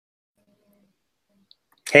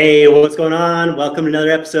Hey, what's going on? Welcome to another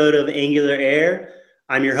episode of Angular Air.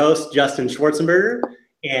 I'm your host, Justin Schwarzenberger,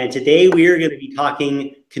 and today we are going to be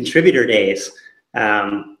talking contributor days.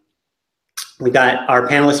 We've got our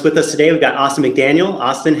panelists with us today. We've got Austin McDaniel.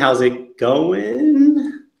 Austin, how's it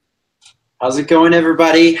going? How's it going,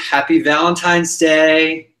 everybody? Happy Valentine's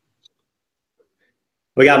Day.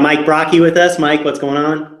 We got Mike Brocky with us. Mike, what's going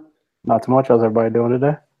on? Not too much. How's everybody doing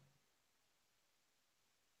today?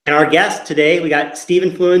 And our guest today, we got Stephen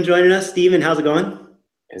Fluen joining us. Stephen, how's it going?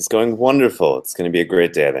 It's going wonderful. It's going to be a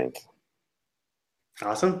great day, I think.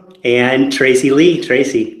 Awesome. And Tracy Lee.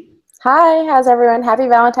 Tracy. Hi, how's everyone? Happy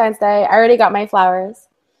Valentine's Day. I already got my flowers.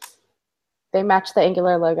 They match the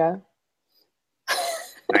Angular logo.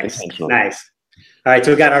 Nice. Nice. All right, so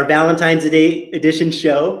we got our Valentine's Day edition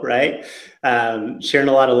show, right? Sharing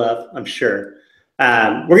a lot of love, I'm sure.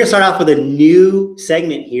 We're going to start off with a new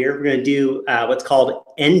segment here. We're going to do what's called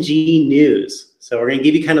NG News. So we're going to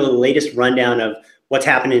give you kind of the latest rundown of what's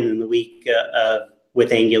happening in the week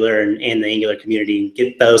with Angular and the Angular community,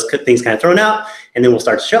 get those things kind of thrown out, and then we'll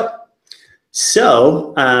start the show.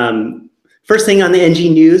 So first thing on the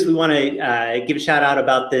NG News, we want to give a shout out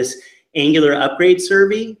about this Angular upgrade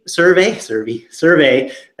survey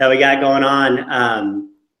that we got going on.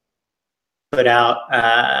 Put out,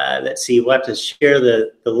 let's see, we'll have to share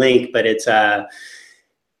the link, but it's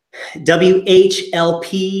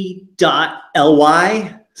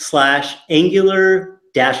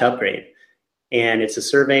whlp.ly/Angular-upgrade. And it's a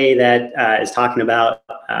survey that is talking about,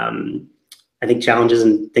 I think, challenges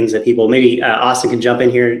and things that people, maybe Austin can jump in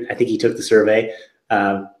here. I think he took the survey.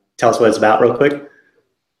 Tell us what it's about real quick.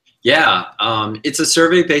 Yeah, it's a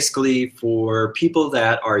survey basically for people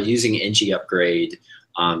that are using NG Upgrade.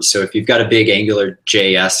 So if you've got a big Angular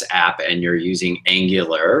JS app and you're using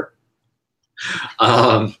Angular,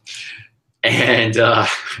 and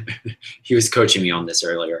he was coaching me on this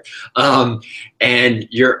earlier, and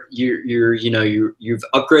you've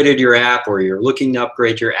upgraded your app or you're looking to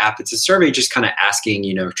upgrade your app, it's a survey just kind of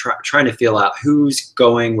asking, trying to feel out who's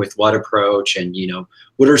going with what approach and,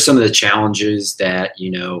 what are some of the challenges that,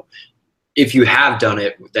 if you have done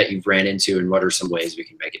it, that you've ran into, and what are some ways we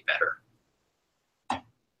can make it better.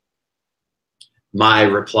 My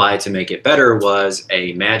reply to make it better was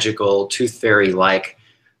a magical tooth fairy-like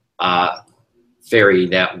fairy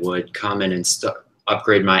that would come in and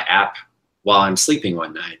upgrade my app while I'm sleeping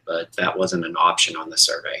one night, but that wasn't an option on the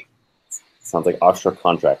survey. Sounds like offshore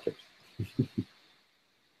contractors.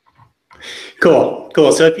 Cool.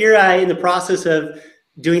 So if you're in the process of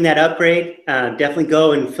doing that upgrade, definitely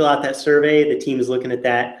go and fill out that survey. The team is looking at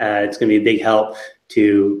that. It's going to be a big help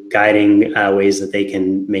to guiding ways that they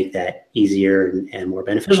can make that easier and more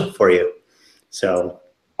beneficial for you. So,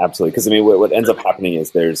 absolutely, because what ends up happening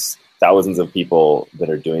is there's thousands of people that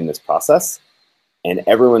are doing this process, and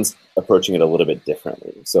everyone's approaching it a little bit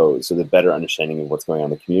differently. So the better understanding of what's going on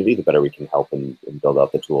in the community, the better we can help and build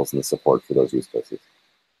out the tools and the support for those use cases.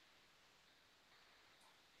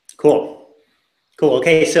 Cool.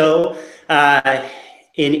 Okay, so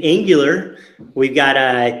in Angular, we've got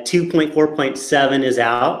 2.4.7 is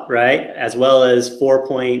out, right? As well as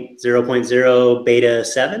 4.0.0 beta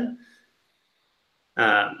 7.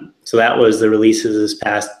 So that was the releases this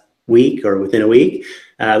past week or within a week.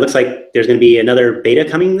 Looks like there's going to be another beta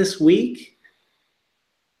coming this week.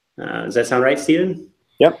 Does that sound right, Stephen?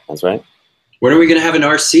 Yep, that's right. When are we going to have an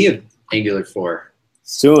RC of Angular 4?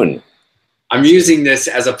 Soon. I'm using this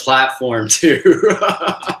as a platform to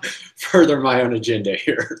further my own agenda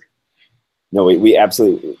here. No, we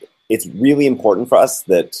absolutely, it's really important for us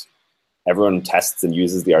that everyone tests and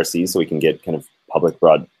uses the RC so we can get kind of public,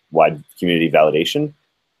 broad, wide community validation.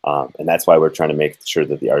 And that's why we're trying to make sure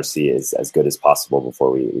that the RC is as good as possible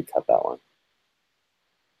before we cut that one.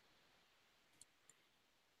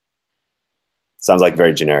 Sounds like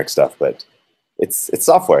very generic stuff, but it's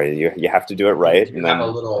software. You have to do it right. Do you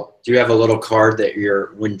have a little card that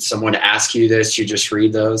when someone asks you this, you just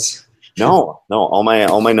read those? No. All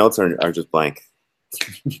my notes are just blank.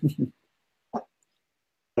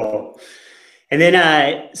 Cool. And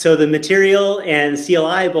then, so the material and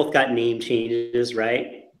CLI both got name changes,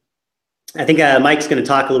 right? I think Mike's going to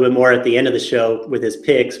talk a little bit more at the end of the show with his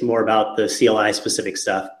picks, more about the CLI specific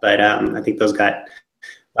stuff. But I think those got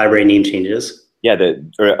library name changes. Yeah,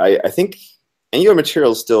 I think Angular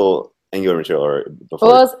Material is still Angular Material, or before?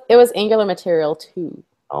 Well, it was Angular Material 2.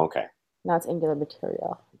 Oh, okay. Now it's Angular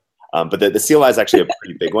Material. But the CLI is actually a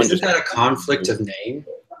pretty big one. Isn't that a conflict of name?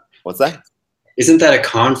 What's that? Isn't that a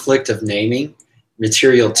conflict of naming?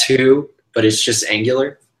 Material 2, but it's just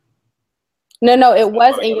Angular? No, it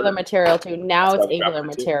was Angular Material 2. Now it's Angular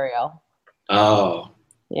Material. Oh.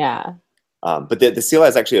 Yeah. But the CLI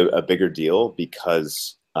is actually a bigger deal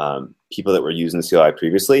because people that were using the CLI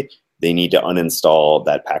previously, they need to uninstall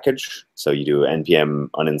that package. So you do npm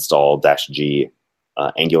uninstall -g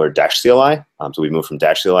Angular-CLI. So we moved from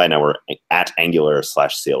 -CLI, now we're at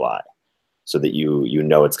Angular/CLI, so that you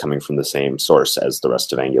know it's coming from the same source as the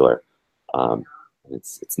rest of Angular.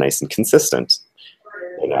 It's nice and consistent.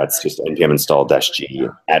 And now it's just npm install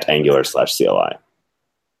 -g at Angular/CLI.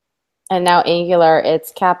 And now Angular,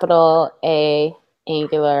 it's capital A,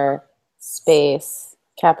 Angular, space,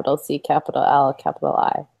 capital C, capital L, capital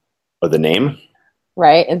I. Oh, the name?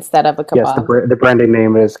 Right? Instead of a kebab. Yes, the branding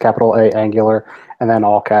name is capital A Angular and then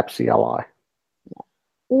all caps CLI.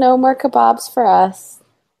 No more kebabs for us.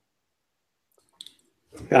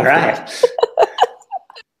 All right.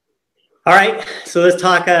 All right. So let's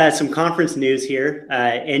talk some conference news here.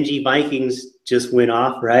 NG Vikings just went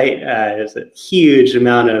off, right? There's a huge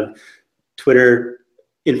amount of Twitter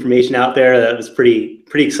information out there that was pretty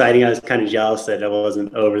exciting. I was kind of jealous that I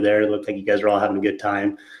wasn't over there. It looked like you guys were all having a good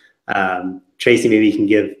time. Tracy, maybe you can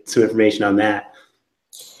give some information on that.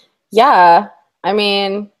 Yeah. I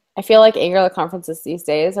mean, I feel like Angular conferences these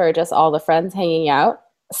days are just all the friends hanging out.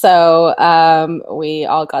 So we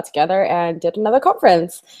all got together and did another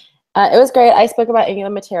conference. It was great. I spoke about Angular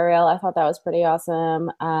material. I thought that was pretty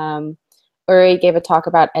awesome. Uri gave a talk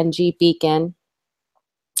about NG Beacon.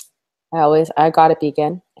 I got a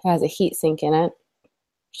beacon. It has a heat sink in it,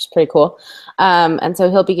 which is pretty cool. And so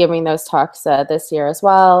he'll be giving those talks this year as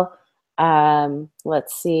well.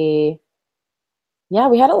 Let's see. Yeah,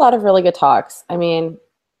 we had a lot of really good talks. I mean,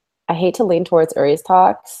 I hate to lean towards Uri's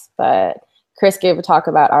talks, but Chris gave a talk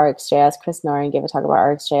about RxJS. Chris Norring gave a talk about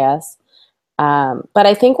RxJS. But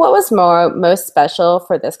I think what was most special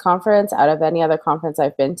for this conference out of any other conference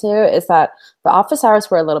I've been to is that the office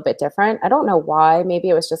hours were a little bit different. I don't know why. Maybe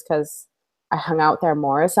it was just because I hung out there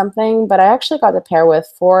more or something, but I actually got to pair with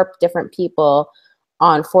 4 different people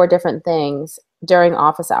on 4 different things during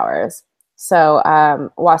office hours. So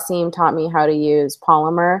Wasim taught me how to use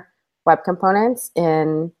Polymer web components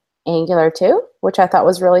in Angular 2, which I thought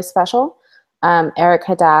was really special. Eric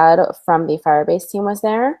Haddad from the Firebase team was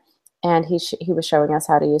there, and he was showing us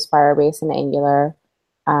how to use Firebase in Angular.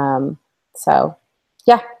 So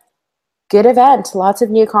yeah, good event. Lots of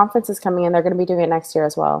new conferences coming in. They're going to be doing it next year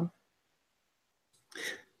as well.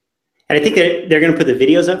 And I think they're going to put the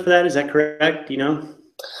videos up for that. Is that correct? Do you know?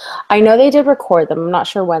 I know they did record them. I'm not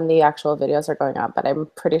sure when the actual videos are going up, but I'm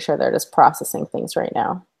pretty sure they're just processing things right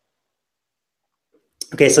now.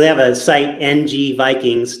 Okay, so they have a site,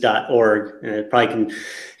 ngvikings.org, and probably can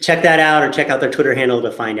check that out or check out their Twitter handle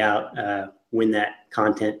to find out when that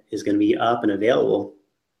content is going to be up and available.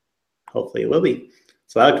 Hopefully it will be.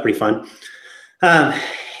 So that looks pretty fun.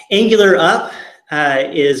 Angular Up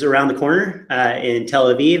is around the corner in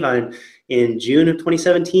Tel Aviv in June of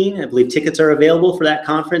 2017. I believe tickets are available for that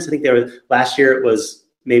conference. I think last year it was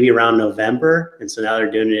maybe around November, and so now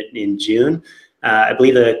they're doing it in June. I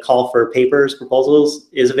believe the call for papers proposals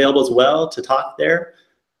is available as well to talk there.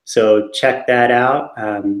 So check that out.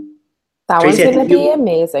 That one's going to be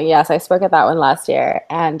amazing. Yes, I spoke at that one last year.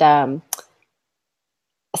 And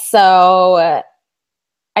so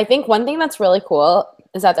I think one thing that's really cool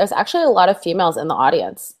is that there's actually a lot of females in the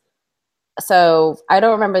audience. So I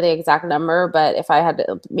don't remember the exact number, but if I had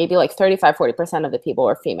maybe like 35-40% of the people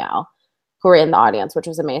were female who were in the audience, which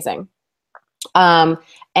was amazing.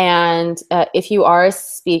 And if you are a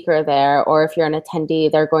speaker there, or if you're an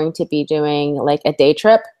attendee, they're going to be doing like a day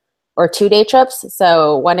trip or 2 day trips.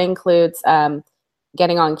 So one includes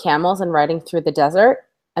getting on camels and riding through the desert.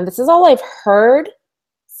 And this is all I've heard,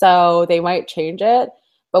 so they might change it.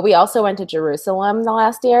 But we also went to Jerusalem the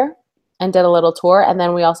last year and did a little tour. And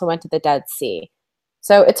then we also went to the Dead Sea.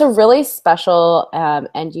 So it's a really special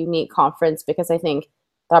and unique conference, because I think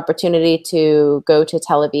the opportunity to go to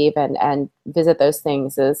Tel Aviv and visit those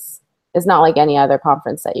things is not like any other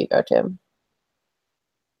conference that you go to.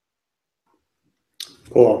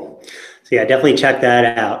 Cool. So yeah, definitely check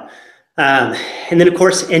that out. And then of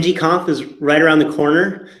course, NGConf is right around the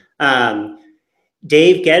corner.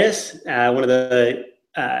 Dave Geddes, one of the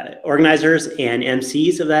organizers and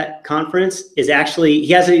MCs of that conference, is actually,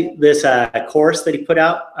 he has this course that he put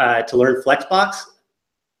out to learn Flexbox.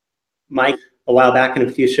 Mike, a while back in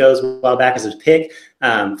a few shows, a while back as a pick,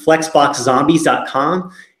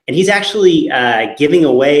 flexboxzombies.com. And he's actually giving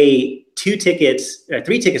away 3 tickets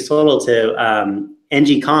total to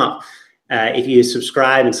NGConf if you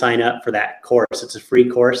subscribe and sign up for that course. It's a free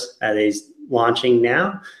course that he's launching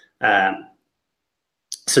now.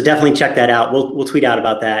 So definitely check that out. We'll tweet out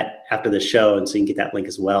about that after the show, and so you can get that link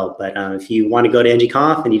as well. But if you want to go to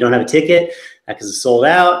NGConf and you don't have a ticket because it's sold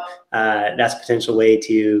out, that's a potential way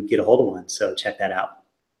to get a hold of one. So check that out.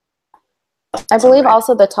 I believe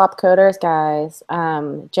also the top coders guys,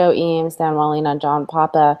 Joe Eames, Dan Walling, and John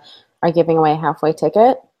Papa are giving away half price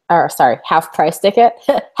ticket.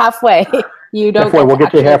 Halfway. You don't we'll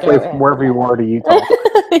get you halfway from wherever you are to Utah.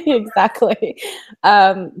 Exactly.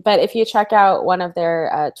 But if you check out one of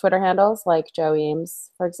their Twitter handles, like Joe Eames,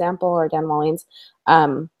 for example, or Dan Wallings,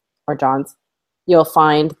 or John's, you'll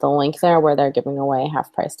find the link there where they're giving away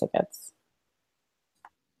half price tickets.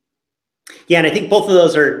 Yeah, and I think both of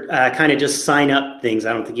those are kind of just sign up things.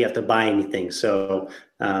 I don't think you have to buy anything. So,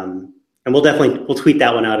 and we'll tweet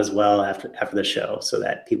that one out as well after the show so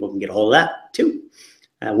that people can get a hold of that too.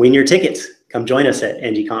 Win your tickets. Come join us at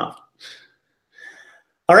NGConf.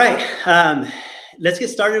 All right, let's get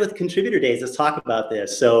started with Contributor Days. Let's talk about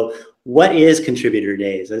this. So what is Contributor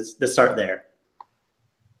Days? Let's start there.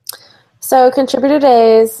 So Contributor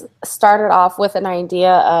Days started off with an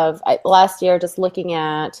idea of last year just looking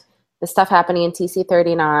at the stuff happening in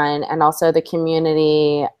TC39 and also the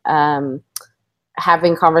community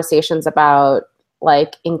having conversations about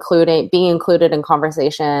like being included in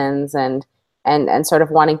conversations and sort of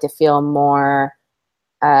wanting to feel more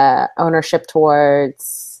ownership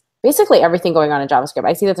towards basically everything going on in JavaScript.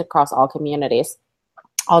 I see this across all communities,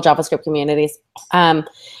 all JavaScript communities. And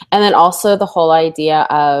then also the whole idea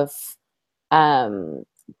of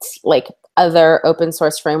like other open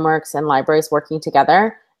source frameworks and libraries working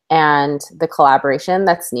together and the collaboration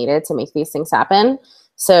that's needed to make these things happen.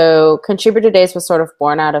 So Contributor Days was sort of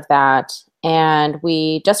born out of that. And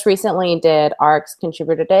we just recently did ARC's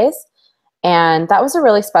Contributor Days. And that was a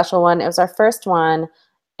really special one. It was our first one.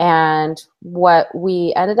 And what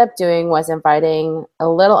we ended up doing was inviting a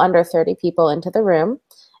little under 30 people into the room.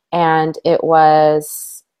 And it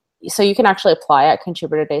was, so you can actually apply at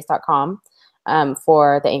contributordays.com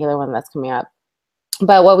for the Angular one that's coming up.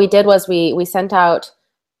 But what we did was we sent out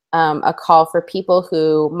a call for people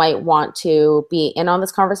who might want to be in on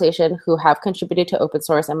this conversation, who have contributed to open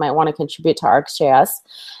source and might want to contribute to ArcsJS,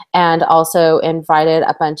 and also invited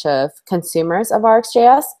a bunch of consumers of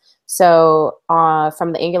ArcsJS. So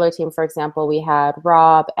from the Angular team, for example, we had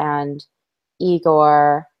Rob and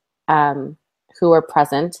Igor who were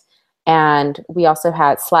present. And we also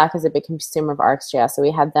had Slack as a big consumer of ArcsJS, so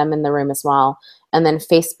we had them in the room as well. And then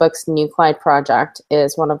Facebook's Nuclide project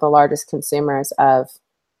is one of the largest consumers of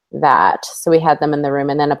that. So we had them in the room,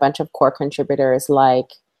 and then a bunch of core contributors like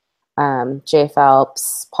Jay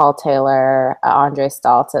Phelps, Paul Taylor, Andre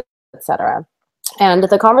Staltz, etc. And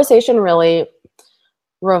the conversation really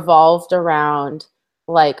revolved around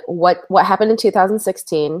like what happened in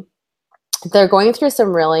 2016. They're going through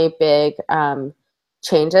some really big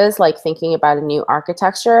changes, like thinking about a new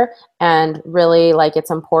architecture, and really like it's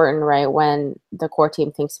important, right, when the core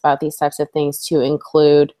team thinks about these types of things to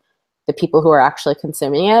include the people who are actually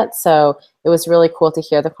consuming it. So it was really cool to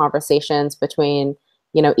hear the conversations between,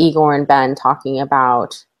 Igor and Ben talking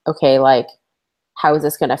about, okay, like, how is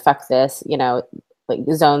this going to affect this? Like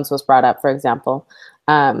zones was brought up, for example.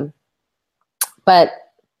 But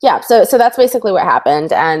yeah, so that's basically what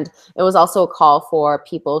happened. And it was also a call for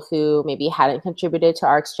people who maybe hadn't contributed to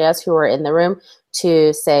ArcsJS who were in the room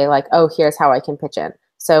to say like, oh, here's how I can pitch in.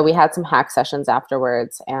 So we had some hack sessions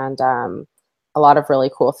afterwards, and a lot of really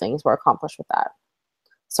cool things were accomplished with that.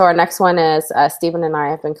 So our next one is Stephen and I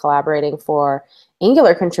have been collaborating for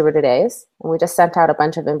Angular Contributor Days, and we just sent out a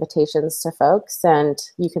bunch of invitations to folks, and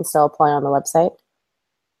you can still apply on the website.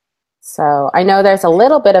 So I know there's a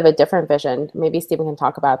little bit of a different vision. Maybe Stephen can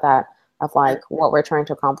talk about that, of like what we're trying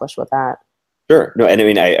to accomplish with that. Sure. No, and I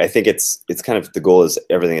mean, I think it's kind of the goal is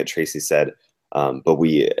everything that Tracy said, but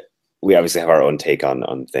we obviously have our own take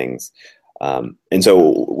on things. And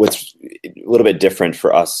so what's a little bit different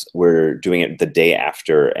for us, we're doing it the day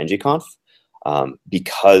after NGConf,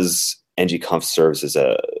 because NGConf serves as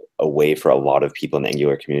a way for a lot of people in the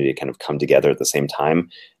Angular community to kind of come together at the same time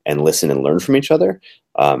and listen and learn from each other.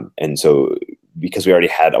 And so because we already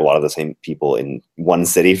had a lot of the same people in one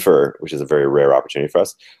city which is a very rare opportunity for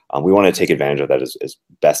us, we want to take advantage of that as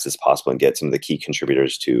best as possible and get some of the key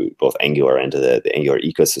contributors to both Angular and to the Angular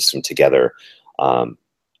ecosystem together,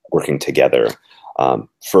 working together.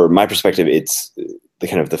 For my perspective, it's the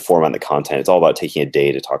kind of the format and the content. It's all about taking a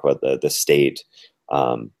day to talk about the state,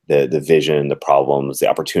 the vision, the problems, the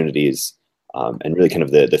opportunities, and really kind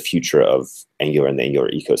of the future of Angular and the Angular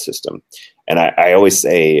ecosystem. And I always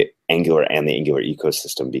say Angular and the Angular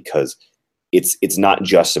ecosystem because it's not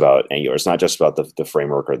just about Angular. It's not just about the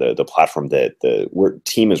framework or the platform that the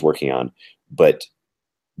team is working on, but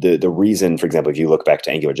the reason, for example, if you look back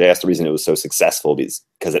to AngularJS, the reason it was so successful is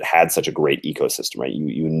because it had such a great ecosystem, right?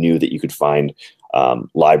 You knew that you could find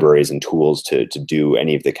libraries and tools to do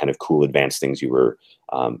any of the kind of cool advanced things you were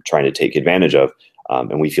trying to take advantage of.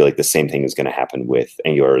 And we feel like the same thing is going to happen with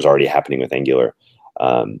Angular, is already happening with Angular,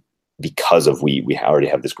 because of we already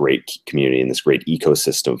have this great community and this great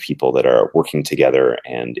ecosystem of people that are working together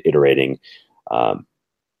and iterating.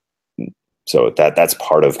 So that's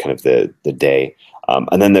part of kind of the day.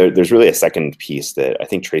 And then there's really a second piece that I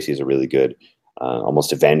think Tracy is a really good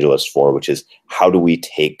almost evangelist for, which is how do we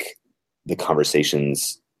take the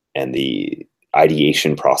conversations and the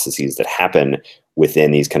ideation processes that happen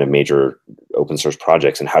within these kind of major open source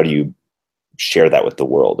projects, and how do you share that with the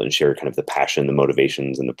world and share kind of the passion, the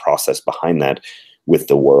motivations, and the process behind that with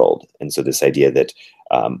the world. And so this idea that,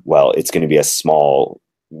 well, it's going to be a small,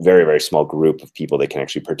 very, very small group of people that can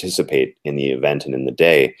actually participate in the event and in the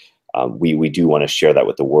day, we do want to share that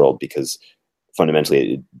with the world, because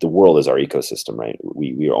fundamentally the world is our ecosystem, right?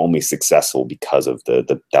 We are only successful because of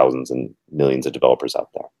the thousands and millions of developers out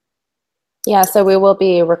there. Yeah, so we will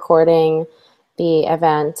be recording the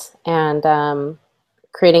event and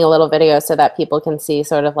creating a little video so that people can see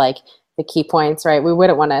sort of like the key points, right? We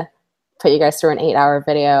wouldn't want to put you guys through an 8-hour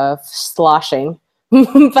video of sloshing,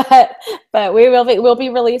 but we'll be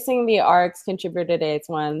releasing the ARX contributor dates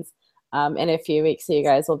ones in a few weeks, so you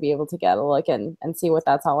guys will be able to get a look and see what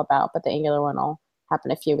that's all about. But the Angular one will happen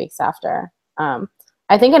a few weeks after.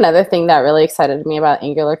 I think another thing that really excited me about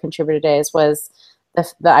Angular contributor days was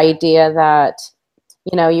the idea that,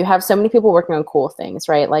 you know, you have so many people working on cool things,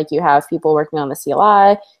 right? Like you have people working on the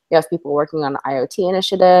CLI, you have people working on IoT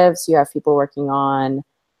initiatives, you have people working on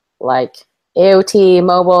like AOT,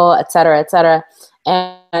 mobile, et cetera,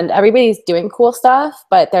 and everybody's doing cool stuff,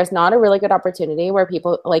 but there's not a really good opportunity where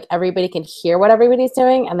people, like everybody can hear what everybody's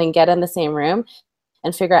doing and then get in the same room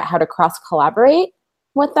and figure out how to cross collaborate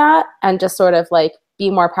with that and just sort of like be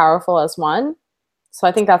more powerful as one. So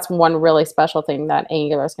I think that's one really special thing that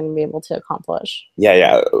Angular is going to be able to accomplish.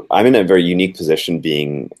 Yeah. I'm in a very unique position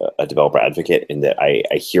being a developer advocate in that I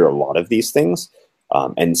hear a lot of these things.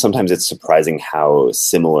 And sometimes it's surprising how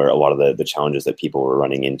similar a lot of the challenges that people were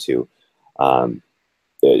running into.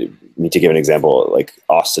 To give an example, like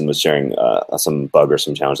Austin was sharing some bug or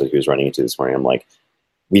some challenge that he was running into this morning. I'm like,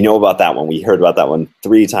 we know about that one. We heard about that one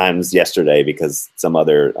 3 times yesterday because some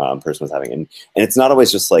other person was having it. And it's not always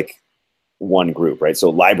just like one group, right? So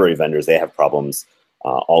library vendors, they have problems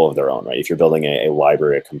all of their own, right? If you're building a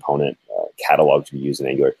library, a component catalog to be used in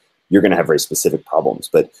Angular, you're going to have very specific problems.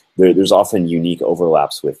 But there's often unique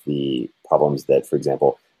overlaps with the problems that, for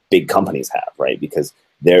example, big companies have, right? Because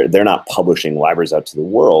they're not publishing libraries out to the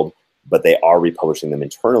world, but they are republishing them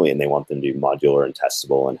internally, and they want them to be modular and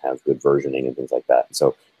testable and have good versioning and things like that.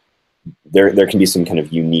 So there can be some kind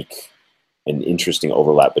of unique and interesting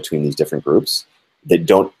overlap between these different groups that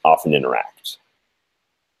don't often interact.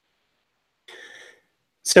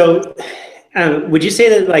 So would you say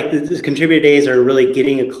that like the contributor days are really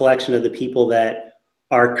getting a collection of the people that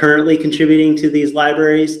are currently contributing to these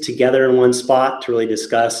libraries together in one spot to really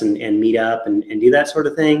discuss and meet up and do that sort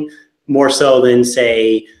of thing, more so than,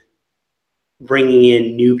 say, bringing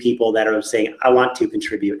in new people that are saying, I want to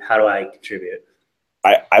contribute. How do I contribute?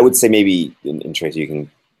 I would say maybe, and Tracy, you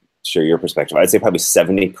can share your perspective, I'd say probably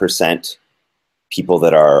 70% people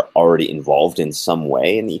that are already involved in some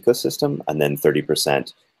way in the ecosystem, and then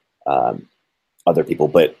 30% other people.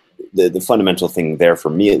 But the fundamental thing there, for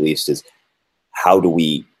me at least, is how do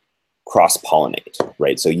we cross-pollinate,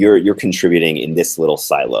 right? So you're contributing in this little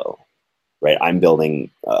silo, right? I'm building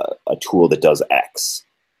a tool that does X.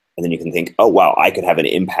 And then you can think, oh, wow, I could have an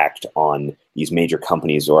impact on these major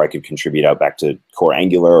companies, or I could contribute out back to core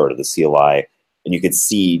Angular or to the CLI. And you could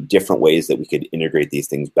see different ways that we could integrate these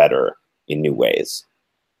things better in new ways.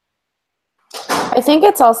 I think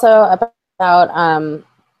it's also about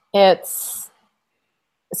it's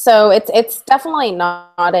definitely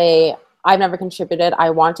not a I've never contributed,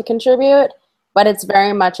 I want to contribute, but it's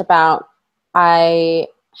very much about I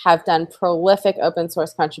have done prolific open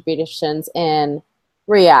source contributions in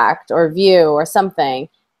React or Vue or something,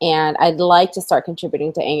 and I'd like to start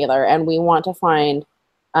contributing to Angular, and we want to find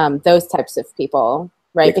those types of people,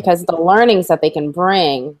 right? Yeah. Because the learnings that they can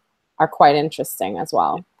bring are quite interesting as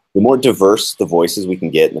well. The more diverse the voices we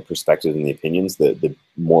can get and the perspectives and the opinions, the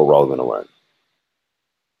more we're all going to learn.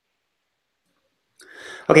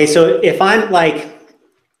 Okay, so if I'm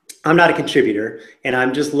not a contributor and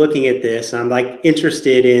I'm just looking at this, I'm like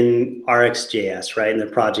interested in RxJS, right, in the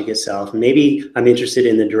project itself. Maybe I'm interested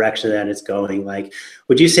in the direction that it's going. Like,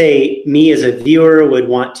 would you say me as a viewer would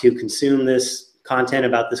want to consume this content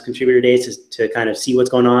about this contributor days to kind of see what's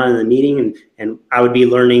going on in the meeting, and I would be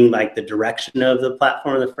learning like the direction of the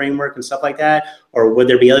platform, the framework and stuff like that? Or would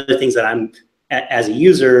there be other things that I'm, as a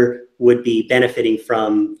user, would be benefiting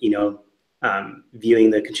from, viewing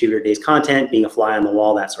the contributor days content, being a fly on the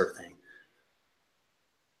wall, that sort of thing?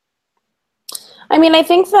 I mean, I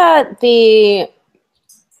think that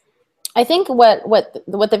what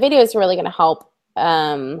the video is really going to help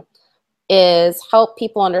is help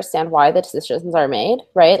people understand why the decisions are made,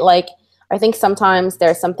 right? Like, I think sometimes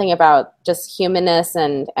there's something about just humanness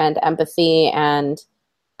and empathy and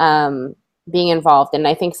being involved. And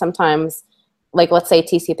I think sometimes, like, let's say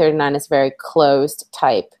TC39 is a very closed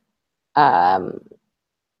type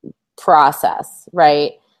process,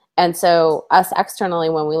 right? And so us externally,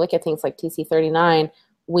 when we look at things like TC39,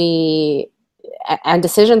 and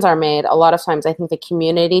decisions are made, a lot of times I think the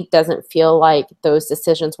community doesn't feel like those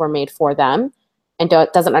decisions were made for them and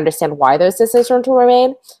doesn't understand why those decisions were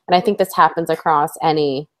made. And I think this happens across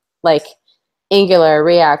any, like, Angular,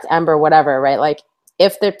 React, Ember, whatever, right? Like,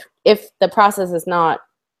 if the process is not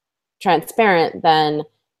transparent, then,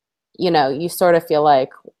 you sort of feel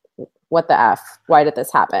like, what the F? Why did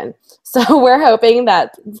this happen? So we're hoping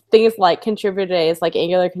that things like contributor days, like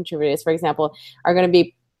Angular contributor days, for example, are going to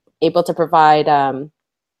be able to provide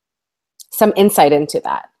some insight into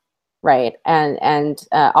that, right? And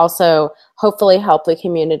also hopefully help the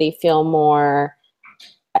community feel more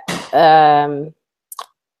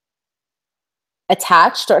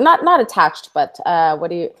attached, or not attached, but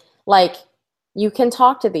you can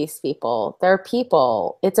talk to these people. They're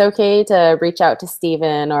people. It's okay to reach out to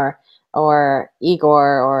Steven or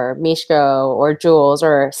Igor or Mishko or Jules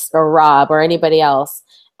or Rob or anybody else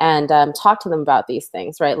and talk to them about these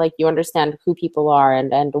things, right? Like, you understand who people are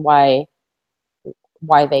and why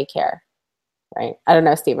they care, right? I don't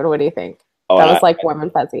know, Steven, what do you think? Oh, that was like warm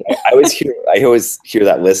and fuzzy. I always hear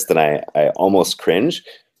that list and I almost cringe,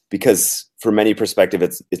 because from many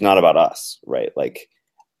perspectives, it's not about us, right? Like,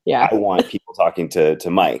 yeah, I want people talking to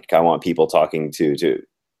Mike. I want people talking to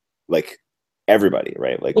like everybody,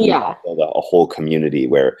 right? Like, yeah, we build a whole community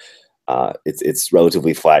where it's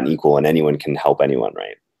relatively flat and equal, and anyone can help anyone,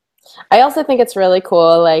 right? I also think it's really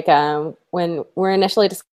cool. Like, when we're initially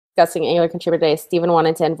discussing Angular Contributor Day, Steven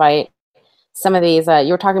wanted to invite some of these. You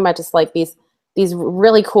were talking about just like these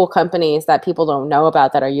really cool companies that people don't know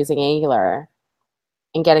about that are using Angular,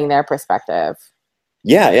 and getting their perspective.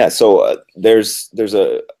 Yeah. So there's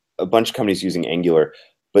a bunch of companies using Angular,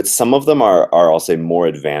 but some of them are I'll say more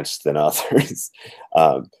advanced than others.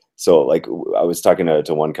 So like, I was talking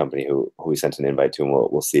to one company who we sent an invite to, and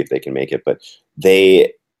we'll see if they can make it. But they're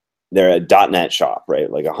a .NET shop, right?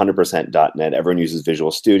 Like 100% .NET. Everyone uses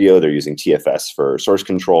Visual Studio. They're using TFS for source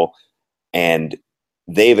control, and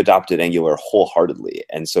they've adopted Angular wholeheartedly.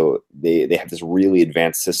 And so they have this really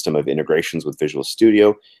advanced system of integrations with Visual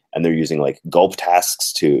Studio, and they're using like gulp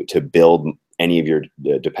tasks to build any of your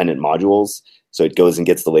dependent modules. So it goes and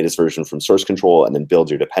gets the latest version from source control and then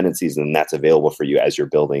builds your dependencies, and that's available for you as you're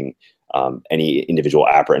building any individual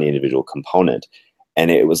app or any individual component. And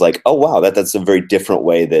it was like, oh wow, that's a very different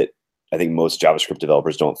way that I think most JavaScript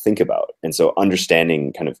developers don't think about. And so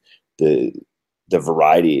understanding kind of the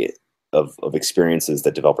variety of experiences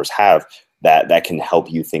that developers have, that can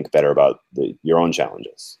help you think better about your own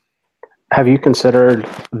challenges. Have you considered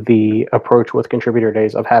the approach with contributor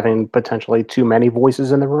days of having potentially too many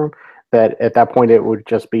voices in the room, that at that point it would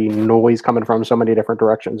just be noise coming from so many different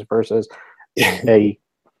directions versus a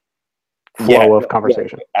flow of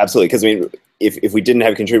conversation? Yeah, absolutely. Because I mean, if we didn't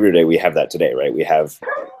have contributor day, we have that today, right? We have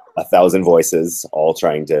 1,000 voices all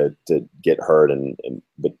trying to get heard,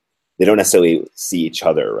 but they don't necessarily see each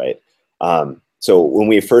other, right? So when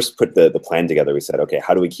we first put the plan together, we said, okay,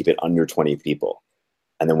 how do we keep it under 20 people?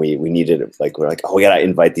 And then we needed, we're like, oh, we got to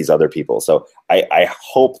invite these other people. So I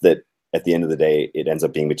hope that at the end of the day, it ends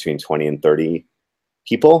up being between 20 and 30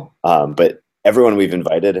 people. But everyone we've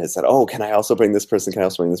invited has said, oh, can I also bring this person? Can I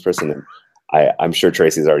also bring this person? And I'm sure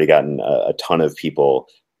Tracy's already gotten a ton of people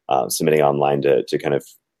submitting online to kind of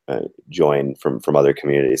join from other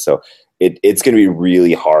communities. So it's going to be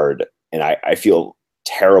really hard. And I feel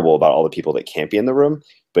terrible about all the people that can't be in the room,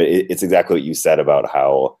 but it's exactly what you said about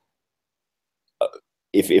how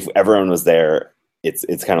if everyone was there,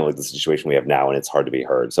 it's kind of like the situation we have now, and it's hard to be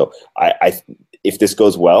heard. So if this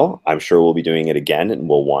goes well, I'm sure we'll be doing it again, and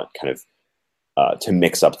we'll want kind of to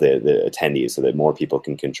mix up the attendees so that more people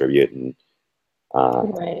can contribute and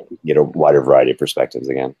get a wider variety of perspectives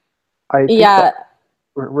again.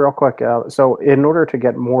 Real quick, so in order to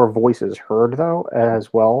get more voices heard, though,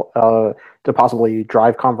 as well, to possibly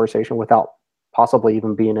drive conversation without possibly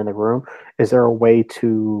even being in the room, is there a way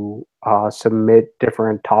to submit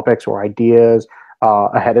different topics or ideas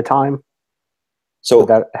ahead of time? So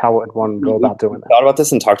that how would one go about doing that? Thought about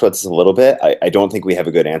this and talked about this a little bit. I don't think we have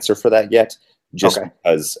a good answer for that yet, just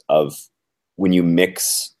because of when you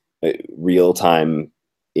mix real-time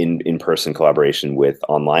in-person collaboration with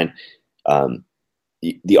online,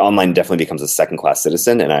 the online definitely becomes a second-class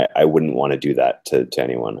citizen, and I wouldn't want to do that to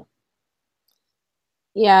anyone.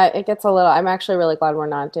 Yeah, it gets a little, I'm actually really glad we're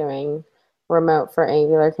not doing remote for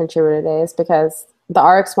Angular contributor days, because the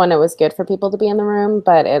RX one, it was good for people to be in the room,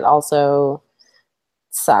 but it also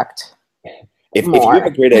sucked. If you have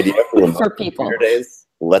a great idea for remote for people days,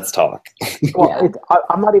 let's talk. Well,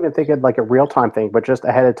 I'm not even thinking like a real-time thing, but just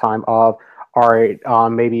ahead of time of, all right,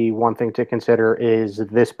 maybe one thing to consider is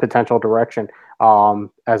this potential direction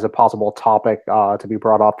as a possible topic to be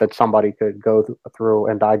brought up that somebody could go through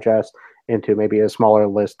and digest into maybe a smaller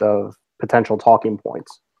list of potential talking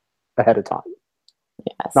points ahead of time.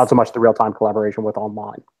 Yes. Not so much the real-time collaboration with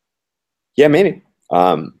online. Yeah, maybe.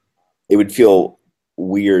 It would feel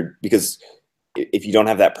weird because if you don't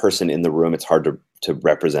have that person in the room, it's hard to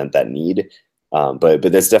represent that need. But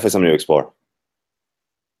that's definitely something to explore.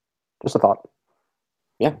 Just a thought.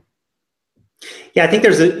 Yeah. Yeah, I think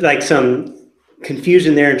there's like some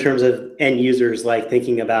confusion there in terms of end users like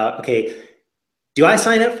thinking about, okay, do I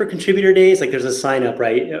sign up for contributor days? Like there's a sign up,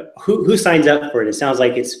 right? Who signs up for it? It sounds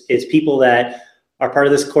like it's people that are part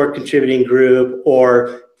of this core contributing group,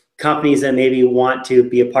 or companies that maybe want to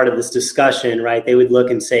be a part of this discussion, right? They would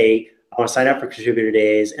look and say, I want to sign up for contributor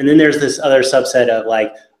days. And then there's this other subset of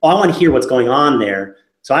like, oh, I want to hear what's going on there.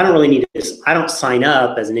 So I don't really need to, I don't sign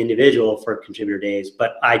up as an individual for contributor days,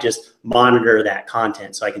 but I just monitor that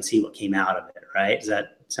content so I can see what came out of it, right? Does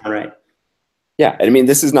that sound right? Yeah, I mean,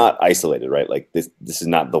 this is not isolated, right? Like this is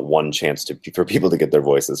not the one chance for people to get their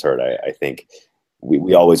voices heard. I think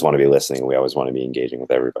we always want to be listening. We always want to be engaging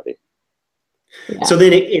with everybody. Yeah. So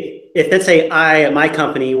then if let's say I, at my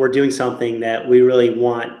company, we're doing something that we really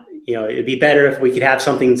want, you know, it'd be better if we could have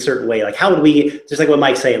something a certain way. Like how would we, just like what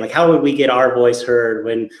Mike's saying, like how would we get our voice heard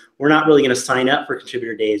when we're not really going to sign up for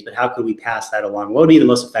contributor days, but how could we pass that along? What would be the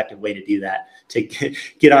most effective way to do that, to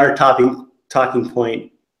get our talking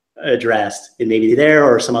point addressed, and maybe there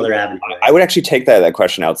or some other avenue? I would actually take that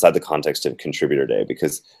question outside the context of contributor day,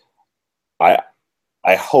 because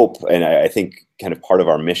I hope, and I think kind of part of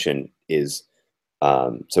our mission is,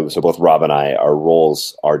 so both Rob and I, our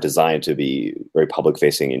roles are designed to be very public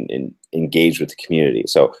facing and engaged with the community.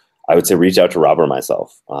 So I would say reach out to Rob or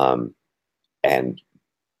myself and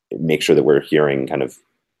make sure that we're hearing kind of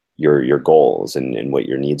your goals and what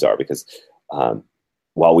your needs are, because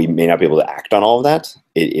while we may not be able to act on all of that,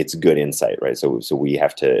 it's good insight, right? So we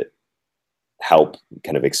have to help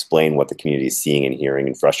kind of explain what the community is seeing and hearing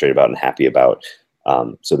and frustrated about and happy about.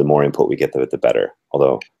 So the more input we get, the better.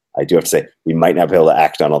 Although I do have to say, we might not be able to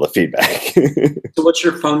act on all the feedback. So what's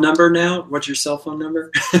your phone number now? What's your cell phone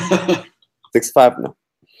number? 65 no.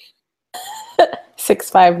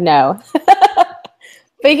 65 no.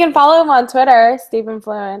 But you can follow him on Twitter, Stephen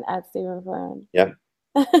Fluin, at Stephen Fluin. Yep.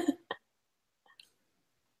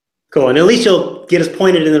 Cool, and at least you'll get us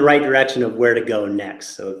pointed in the right direction of where to go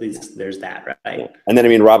next. So at least there's that, right? Yeah. And then, I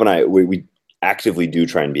mean, Rob and I, we actively do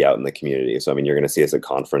try and be out in the community. So, I mean, you're going to see us at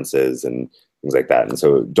conferences and things like that. And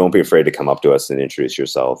so don't be afraid to come up to us and introduce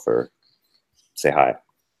yourself or say hi.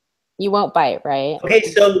 You won't bite, right? Okay,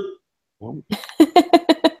 so...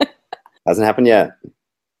 Hasn't happened yet.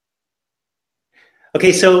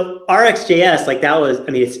 Okay, so RxJS, like that was,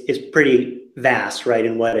 I mean, it's pretty vast, right,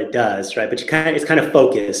 in what it does, right? But it's kind of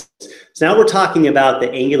focused. So now we're talking about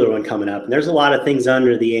the Angular one coming up, and there's a lot of things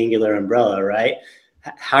under the Angular umbrella, right?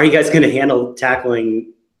 How are you guys going to handle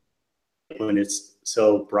tackling when it's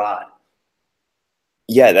so broad?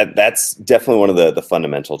 Yeah, that's definitely one of the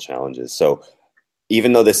fundamental challenges. So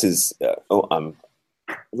even though this is, I'm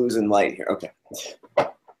losing light here. Okay.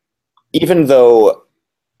 Even though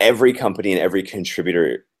every company and every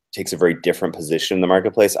contributor takes a very different position in the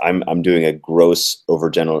marketplace, I'm doing a gross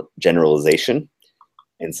generalization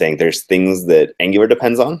and saying there's things that Angular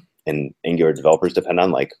depends on and Angular developers depend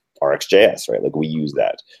on, like RxJS, right? Like we use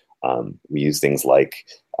that. We use things like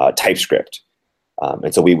TypeScript.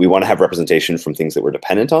 And so we want to have representation from things that we're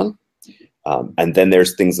dependent on. And then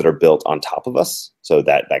there's things that are built on top of us. So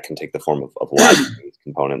that can take the form of libraries,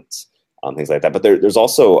 components, things like that. But there's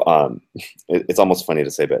also, it's almost funny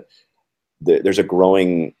to say, but there's a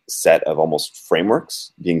growing set of almost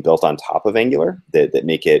frameworks being built on top of Angular that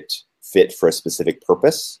make it fit for a specific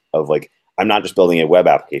purpose of, like, I'm not just building a web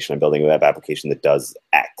application, I'm building a web application that does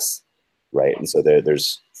X, right? And so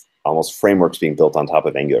there's almost frameworks being built on top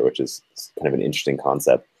of Angular, which is kind of an interesting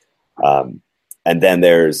concept. And then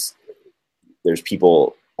there's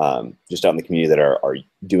people just out in the community that are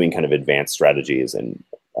doing kind of advanced strategies and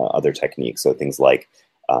other techniques. So things like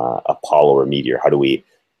Apollo or Meteor. How do we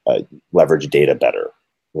leverage data better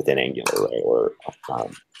within Angular, right? Or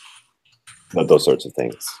those sorts of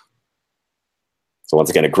things. So once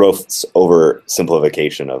again, a growth over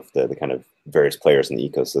simplification of the kind of various players in the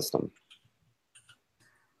ecosystem.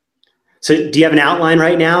 So do you have an outline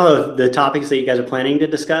right now of the topics that you guys are planning to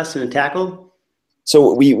discuss and tackle?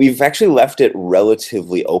 So we've actually left it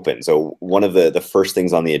relatively open. So one of the first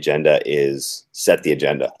things on the agenda is set the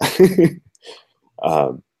agenda.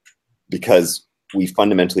 Because we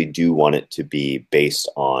fundamentally do want it to be based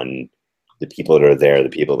on the people that are there, the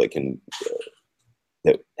people that can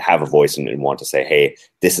that have a voice and want to say, hey,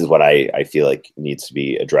 this is what I feel like needs to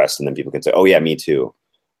be addressed. And then people can say, oh yeah, me too.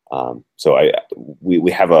 So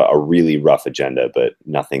we have a really rough agenda, but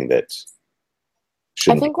nothing that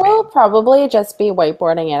I think we'll probably just be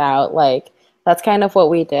whiteboarding it out. Like that's kind of what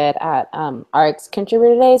we did at ARC's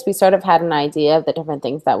Contributor Days. We sort of had an idea of the different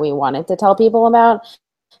things that we wanted to tell people about.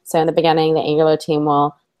 So in the beginning, the Angular team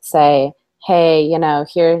will say, hey,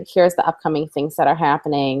 here's the upcoming things that are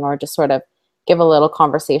happening, or just sort of give a little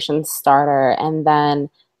conversation starter. And then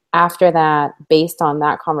after that, based on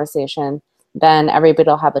that conversation, then everybody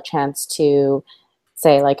will have a chance to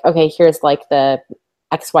say like, okay, here's like the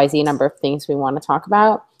XYZ number of things we want to talk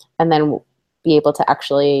about, and then be able to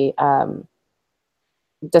actually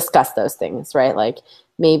discuss those things, right? Like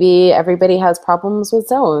maybe everybody has problems with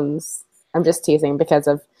zones. I'm just teasing because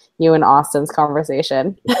of you and Austin's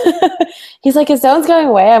conversation. He's like, is zones going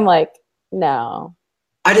away? I'm like, no.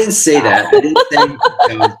 I didn't say that. I didn't say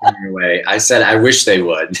zones going away. I said I wish they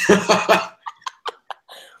would.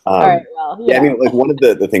 All right, well, yeah. I mean, like one of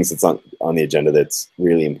the things that's on the agenda that's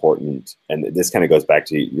really important, and this kind of goes back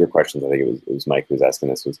to your questions. I think it was Mike who was asking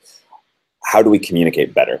this, was how do we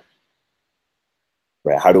communicate better?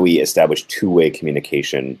 Right? How do we establish two-way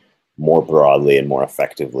communication more broadly and more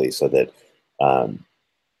effectively so that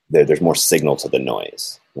there's more signal to the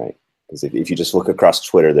noise, right? Because if you just look across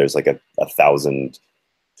Twitter, there's like 1,000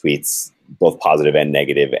 tweets, both positive and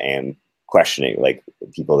negative, and questioning, like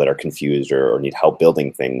people that are confused or need help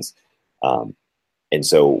building things. And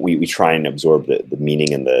so we try and absorb the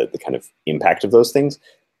meaning and the kind of impact of those things.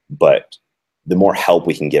 But the more help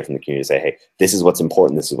we can get from the community to say, hey, this is what's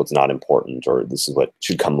important, this is what's not important, or this is what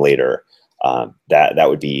should come later, that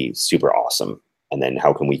would be super awesome. And then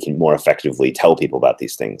how can we more effectively tell people about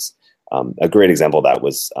these things? A great example of that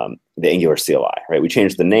was the Angular CLI, right? We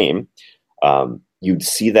changed the name. You'd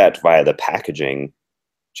see that via the packaging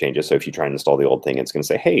changes. So if you try and install the old thing, it's going to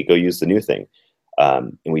say, hey, go use the new thing.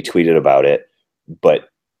 And we tweeted about it, but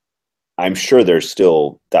I'm sure there's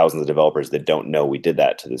still thousands of developers that don't know we did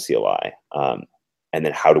that to the CLI. And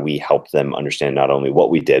then how do we help them understand not only what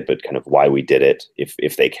we did, but kind of why we did it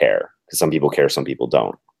if they care? Because some people care, some people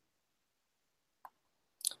don't.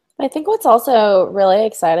 I think what's also really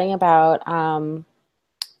exciting about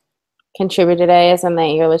Contributor Days and the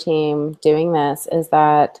Angular team doing this is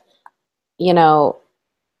that,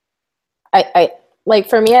 I like,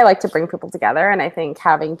 for me, I like to bring people together, and I think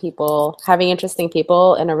having interesting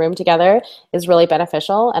people in a room together is really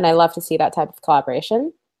beneficial, and I love to see that type of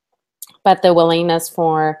collaboration. But the willingness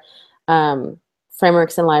for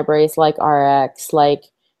frameworks and libraries like RX, like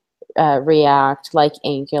React, like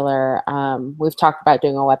Angular, we've talked about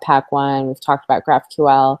doing a Webpack one, we've talked about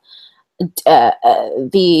GraphQL,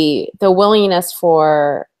 the willingness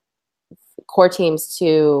for core teams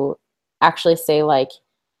to actually say like,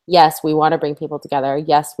 yes, we want to bring people together.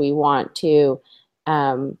 Yes, we want to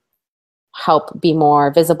help be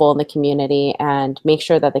more visible in the community and make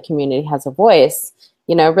sure that the community has a voice,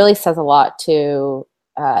 really says a lot to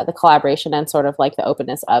the collaboration and sort of like the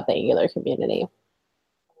openness of the Angular community.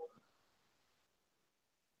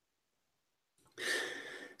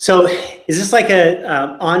 So is this like a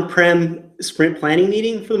on-prem sprint planning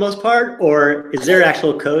meeting for the most part, or is there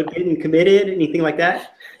actual code getting committed, anything like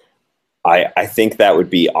that? I think that would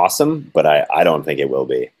be awesome, but I don't think it will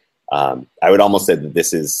be. I would almost say that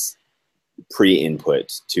this is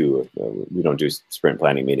pre-input to, we don't do sprint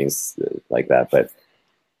planning meetings like that, but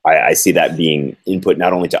I see that being input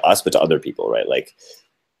not only to us, but to other people, right? Like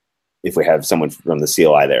if we have someone from the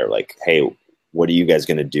CLI there, like, hey, what are you guys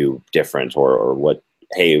going to do different? Or what,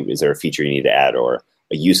 hey, is there a feature you need to add, or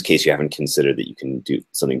a use case you haven't considered that you can do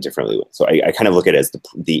something differently with? So I kind of look at it as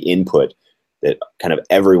the input that kind of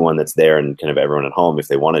everyone that's there and kind of everyone at home, if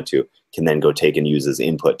they wanted to, can then go take and use as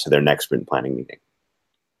input to their next sprint planning meeting.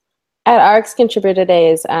 At ARC's Contributor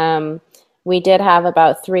Days, We did have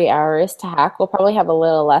about 3 hours to hack. We'll probably have a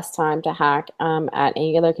little less time to hack at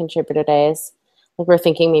Angular Contributor Days. Like we're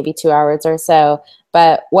thinking maybe 2 hours or so.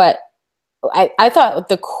 But what I thought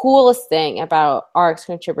the coolest thing about RX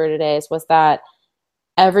Contributor Days was that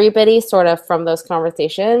everybody sort of from those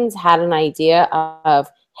conversations had an idea of,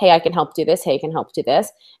 hey, I can help do this. Hey, I can help do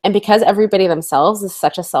this. And because everybody themselves is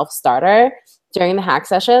such a self-starter, during the hack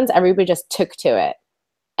sessions, everybody just took to it.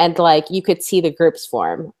 And like you could see the groups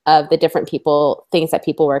form of the different people, things that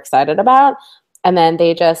people were excited about. And then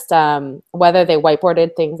they just, whether they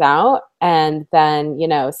whiteboarded things out and then,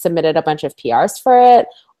 submitted a bunch of PRs for it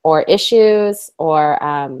or issues or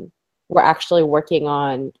were actually working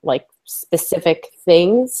on like specific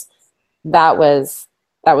things. That was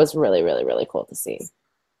really, really, really cool to see.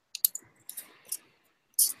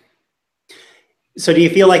 So do you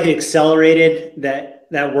feel like it accelerated that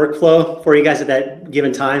workflow for you guys at that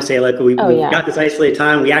given time? Say like we've got this isolated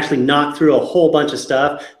time, we actually knocked through a whole bunch of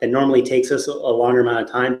stuff that normally takes us a longer amount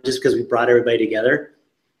of time just because we brought everybody together.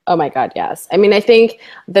 Oh my God, yes. I mean, I think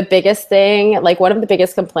the biggest thing, like one of the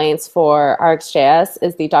biggest complaints for RxJS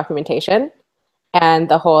is the documentation and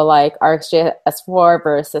the whole like RxJS 4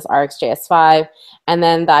 versus RxJS 5. And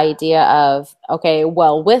then the idea of, okay,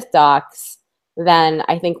 well, with docs, then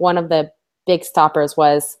I think one of the big stoppers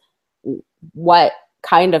was what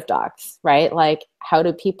kind of docs, right? Like how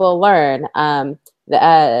do people learn?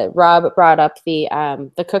 Rob brought up the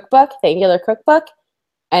cookbook, the Angular cookbook.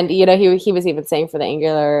 And, he was even saying for the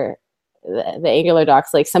Angular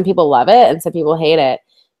docs, like some people love it and some people hate it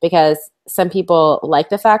because some people like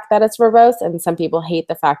the fact that it's verbose and some people hate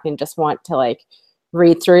the fact and just want to like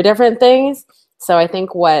read through different things. So I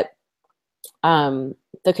think what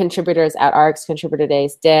the contributors at RX Contributor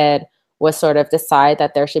Days did was sort of decide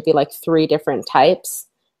that there should be like 3 different types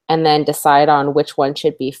and then decide on which one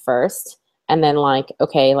should be first. And then like,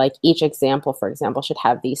 okay, like each example, for example, should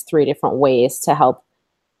have these 3 different ways to help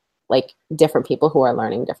like different people who are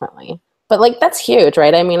learning differently. But like, that's huge,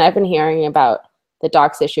 right? I mean, I've been hearing about the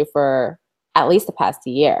docs issue for at least the past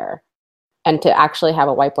year. And to actually have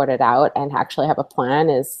it whiteboarded out and actually have a plan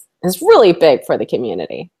is really big for the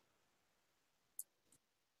community.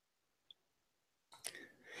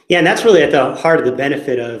 Yeah, and that's really at the heart of the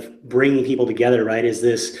benefit of bringing people together, right? Is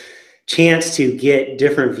this chance to get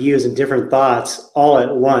different views and different thoughts all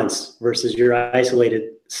at once versus your isolated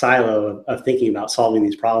silo of thinking about solving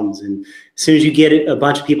these problems. And as soon as you get a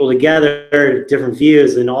bunch of people together, different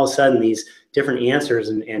views, then all of a sudden these different answers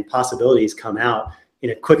and possibilities come out in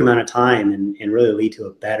a quick amount of time and really lead to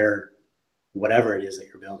a better whatever it is that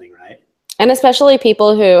you're building, right? And especially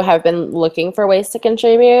people who have been looking for ways to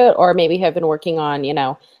contribute or maybe have been working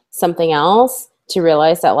on, something else to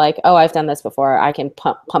realize that like, oh, I've done this before. I can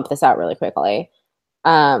pump this out really quickly.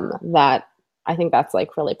 That I think that's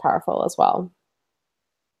like really powerful as well.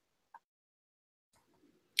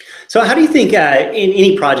 So how do you think in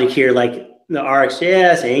any project here, like the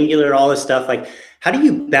RxJS, Angular, all this stuff, like how do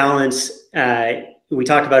you balance, we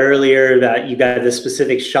talked about earlier that you got this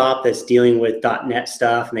specific shop that's dealing with .NET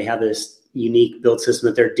stuff and they have this unique build system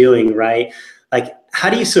that they're doing, right? Like how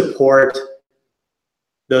do you support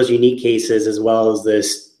those unique cases as well as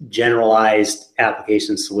this generalized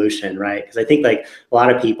application solution, right? Because I think like a lot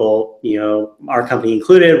of people, our company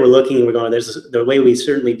included, we're looking and we're going, there's the way we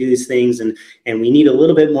certainly do these things and we need a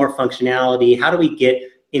little bit more functionality. How do we get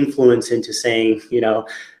influence into saying,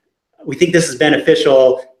 we think this is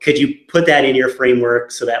beneficial. Could you put that in your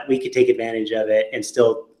framework so that we could take advantage of it and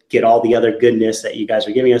still get all the other goodness that you guys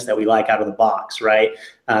are giving us that we like out of the box, right?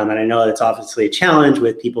 And I know that's obviously a challenge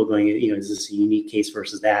with people going, is this a unique case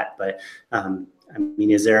versus that? But I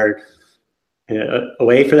mean, is there a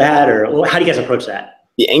way for that, or how do you guys approach that?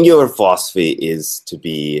 The Angular philosophy is to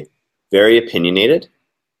be very opinionated.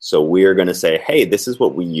 So we're going to say, hey, this is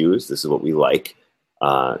what we use. This is what we like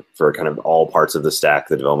for kind of all parts of the stack,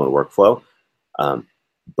 the development workflow.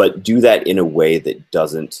 But do that in a way that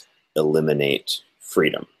doesn't eliminate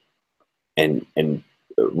freedom. And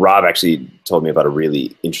Rob actually told me about a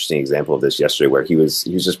really interesting example of this yesterday, where he was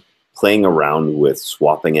just playing around with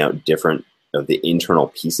swapping out different of the internal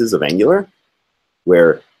pieces of Angular,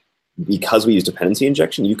 where because we use dependency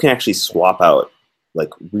injection, you can actually swap out like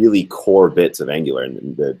really core bits of Angular.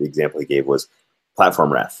 And the example he gave was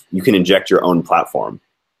platform ref. You can inject your own platform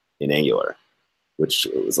in Angular, which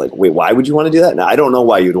was like, wait, why would you want to do that? Now, I don't know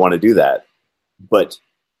why you'd want to do that, but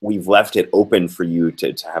we've left it open for you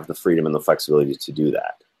to have the freedom and the flexibility to do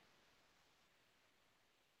that.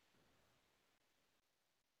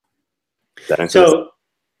 So,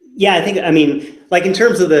 Yeah, I mean, like in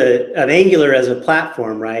terms of Angular as a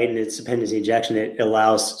platform, right, and its dependency injection, it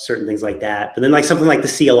allows certain things like that. But then like something like the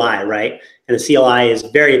CLI, right, and the CLI is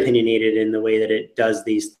very opinionated in the way that it does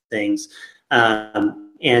these things.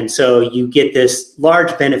 And so you get this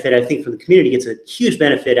large benefit, I think, from the community gets a huge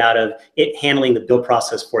benefit out of it handling the build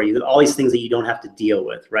process for you, all these things that you don't have to deal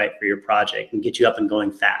with, right, for your project and get you up and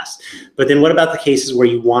going fast. But then what about the cases where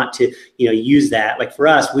you want to, use that? Like for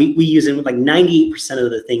us, we use it with like 98%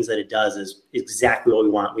 of the things that it does is exactly what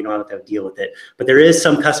we want. We don't have to deal with it. But there is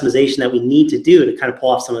some customization that we need to do to kind of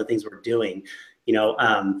pull off some of the things we're doing.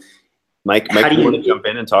 Mike, do you want to jump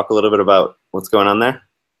in and talk a little bit about what's going on there?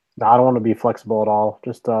 No, I don't want to be flexible at all.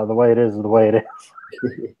 Just the way it is the way it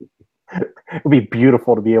is. It would be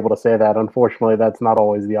beautiful to be able to say that. Unfortunately, that's not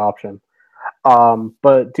always the option.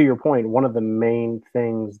 But to your point, one of the main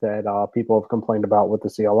things that people have complained about with the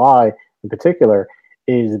CLI in particular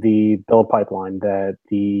is the build pipeline, that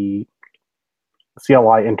the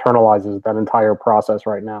CLI internalizes that entire process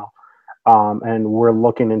right now. And we're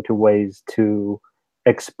looking into ways to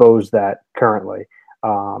expose that currently.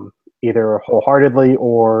 Either wholeheartedly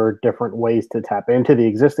or different ways to tap into the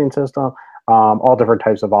existing system, all different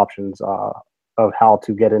types of options of how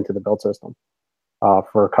to get into the build system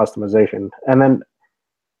for customization. And then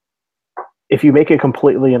if you make it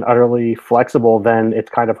completely and utterly flexible, then it's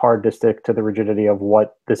kind of hard to stick to the rigidity of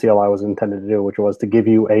what the CLI was intended to do, which was to give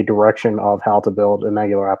you a direction of how to build an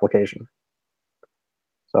Angular application.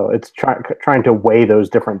 So it's trying to weigh those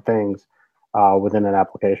different things within an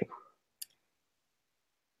application.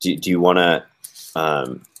 Do you want to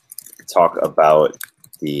talk about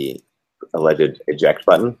the alleged eject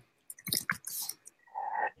button?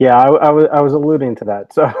 Yeah, I was alluding to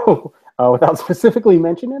that. So without specifically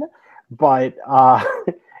mentioning it, but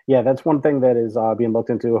yeah, that's one thing that is being looked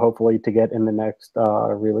into, hopefully to get in the next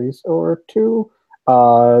release or two.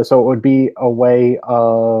 So it would be a way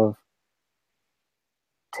of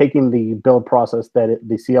taking the build process that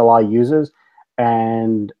the CLI uses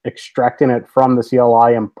and extracting it from the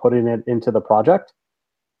CLI and putting it into the project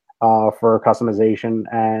for customization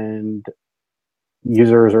and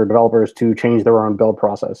users or developers to change their own build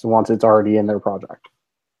process once it's already in their project.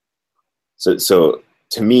 So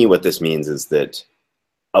to me, what this means is that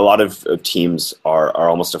a lot of teams are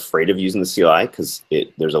almost afraid of using the CLI because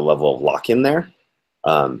there's a level of lock-in there.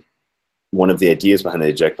 One of the ideas behind the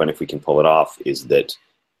eject button, if we can pull it off, is that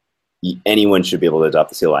anyone should be able to adopt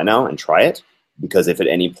the CLI now and try it. Because if at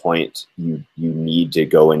any point you need to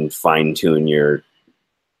go and fine tune you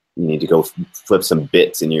need to go flip some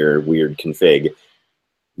bits in your weird config,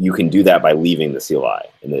 you can do that by leaving the CLI.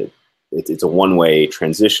 And it's a one-way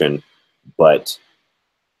transition, but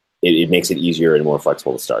it makes it easier and more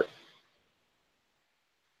flexible to start.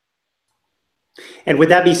 And would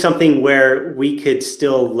that be something where we could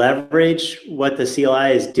still leverage what the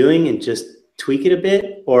CLI is doing and just tweak it a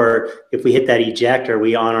bit? Or if we hit that eject, are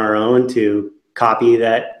we on our own to copy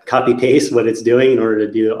paste what it's doing in order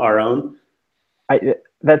to do our own?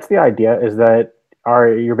 That's the idea, is that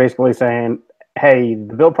you're basically saying, hey,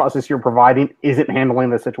 the build process you're providing isn't handling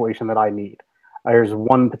the situation that I need. There's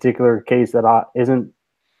one particular case that isn't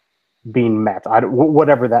being met,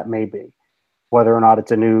 whatever that may be, whether or not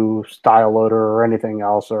it's a new style loader or anything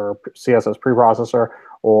else, or CSS preprocessor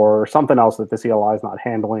or something else that the CLI is not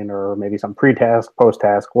handling, or maybe some pre-task,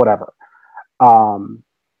 post-task, whatever.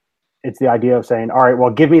 It's the idea of saying, all right, well,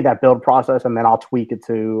 give me that build process and then I'll tweak it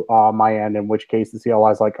to my end, in which case the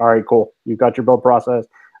CLI is like, all right, cool, you've got your build process.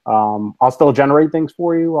 I'll still generate things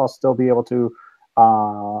for you. I'll still be able to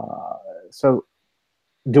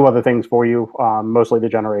do other things for you, mostly the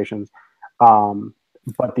generations.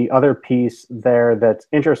 But the other piece there that's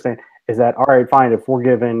interesting is that, all right, fine, if we're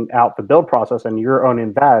giving out the build process and you're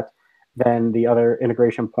owning that, then the other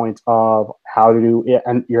integration points of how to do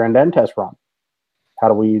your end-to-end test run. How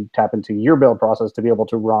do we tap into your build process to be able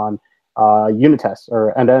to run unit tests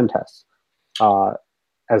or end-to-end tests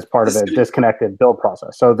as part of a disconnected build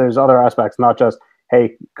process? So there's other aspects, not just,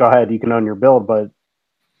 hey, go ahead, you can own your build, but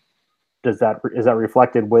is that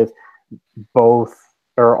reflected with both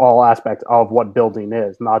or all aspects of what building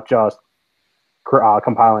is, not just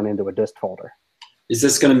compiling into a dist folder? Is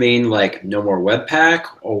this going to mean like no more Webpack,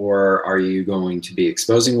 or are you going to be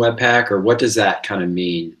exposing Webpack, or what does that kind of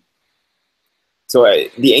mean? So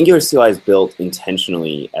the Angular CLI is built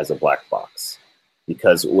intentionally as a black box,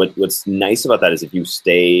 because what's nice about that is if you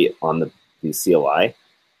stay on the CLI,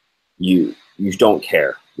 you don't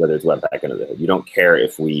care whether it's Webpack under the hood. You don't care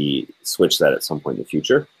if we switch that at some point in the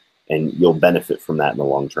future, and you'll benefit from that in the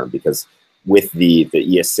long term, because with the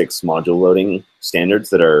ES6 module loading standards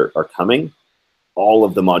that are coming, all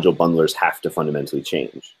of the module bundlers have to fundamentally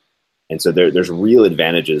change. And so there's real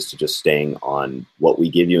advantages to just staying on what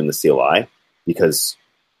we give you in the CLI, because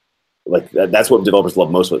like that's what developers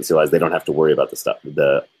love most about the CLI is they don't have to worry about the stuff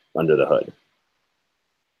under the hood.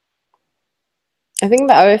 I think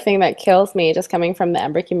the other thing that kills me just coming from the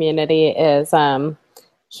Ember community is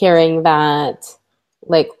hearing that,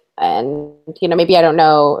 like, and, you know, maybe I don't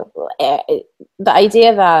know, the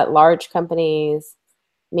idea that large companies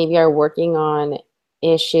maybe are working on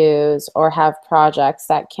issues or have projects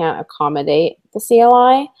that can't accommodate the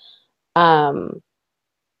CLI.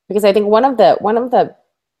 Because I think one of the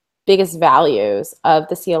biggest values of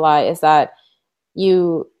the CLI is that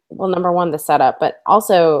number one, the setup, but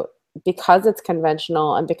also because it's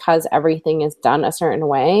conventional and because everything is done a certain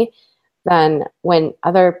way, then when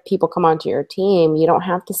other people come onto your team, you don't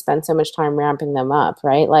have to spend so much time ramping them up,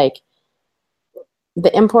 right? Like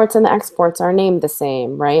the imports and the exports are named the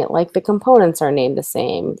same, right? Like the components are named the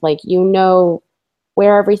same. Like, you know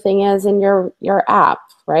where everything is in your app,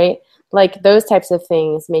 right? Like those types of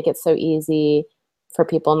things make it so easy for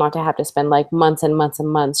people not to have to spend like months and months and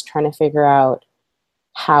months trying to figure out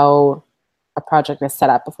how a project is set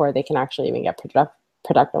up before they can actually even get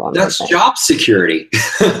productive on That's job security.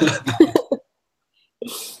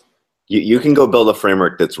 You can go build a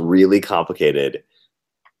framework that's really complicated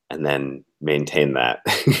and then maintain that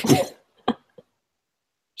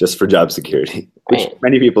just for job security, which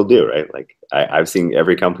many people do, right? Like I've seen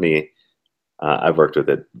every company I've worked with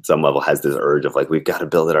at some level has this urge of like, we've got to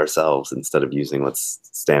build it ourselves instead of using what's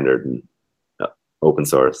standard and open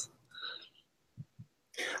source.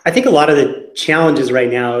 I think a lot of the challenges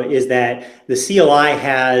right now is that the CLI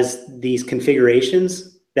has these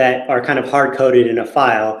configurations that are kind of hard-coded in a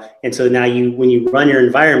file. And so now when you run your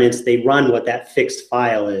environments, they run what that fixed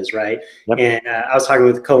file is, right? Yep. And I was talking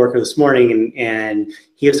with a coworker this morning, and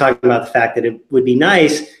he was talking about the fact that it would be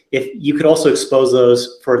nice if you could also expose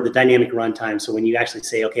those for the dynamic runtime. So when you actually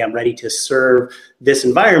say, okay, I'm ready to serve this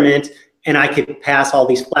environment, and I could pass all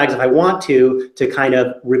these flags if I want to kind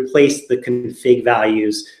of replace the config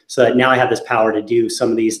values so that now I have this power to do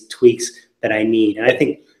some of these tweaks that I need. And I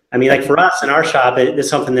think, I mean, like for us in our shop, it's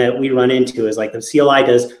something that we run into is like the CLI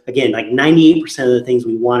does, again, like 98% of the things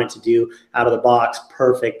we want it to do out of the box,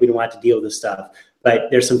 perfect. We don't have to deal with this stuff.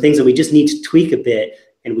 But there's some things that we just need to tweak a bit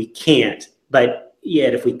and we can't. But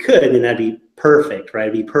yet if we could, then that'd be perfect, right?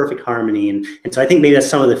 It'd be perfect harmony. And so I think maybe that's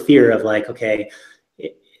some of the fear of like, okay,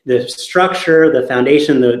 the structure, the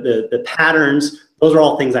foundation, the patterns, those are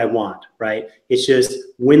all things I want, right? It's just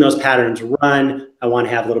when those patterns run, I want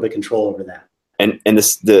to have a little bit of control over that. And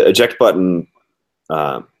the eject button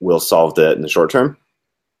will solve that in the short term.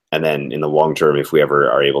 And then in the long term, if we ever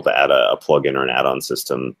are able to add a plugin or an add-on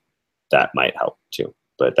system, that might help too.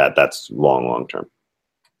 But that's long term.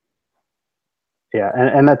 Yeah,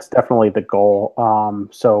 and that's definitely the goal.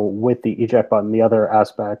 So with the eject button, the other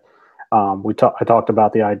aspect, I talked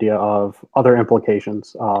about the idea of other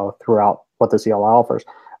implications throughout what the CLI offers,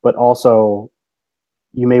 but also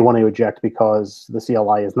you may want to eject because the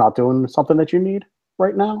CLI is not doing something that you need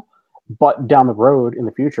right now, but down the road in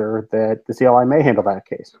the future that the CLI may handle that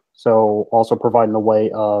case. So also providing a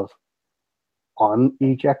way of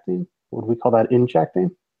un-ejecting, would we call that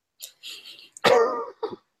injecting?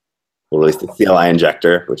 We'll release the CLI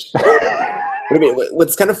injector, which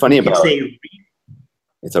what's kind of funny about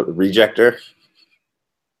it's a rejector.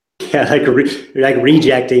 Yeah, like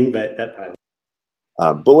rejecting, but that probably.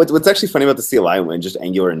 But what's actually funny about the CLI and just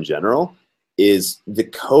Angular in general is the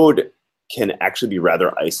code can actually be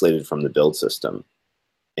rather isolated from the build system.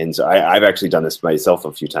 And so I've actually done this myself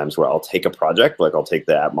a few times where I'll take a project, like I'll take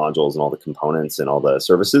the app modules and all the components and all the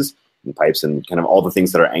services and pipes and kind of all the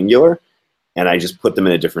things that are Angular, and I just put them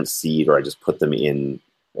in a different seed, or I just put them in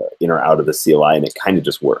or out of the CLI, and it kind of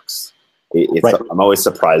just works. Right. I'm always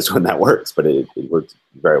surprised when that works, but it works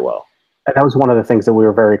very well. And that was one of the things that we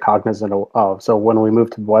were very cognizant of. So when we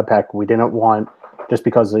moved to Webpack, we didn't want, just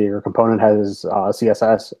because your component has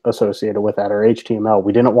CSS associated with that or HTML,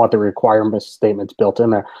 we didn't want the requirement statements built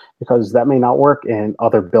in there because that may not work in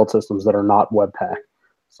other build systems that are not Webpack.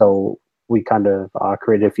 So we kind of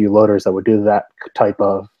created a few loaders that would do that type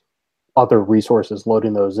of other resources,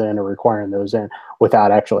 loading those in or requiring those in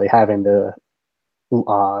without actually having the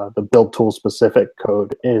build tool specific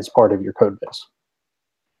code is part of your code base.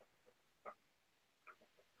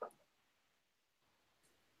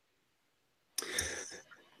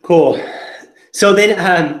 Cool. So then,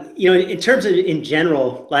 in terms of in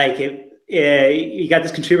general, like you got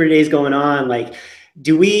this contributor days going on, like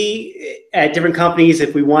do we at different companies,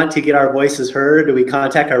 if we want to get our voices heard, do we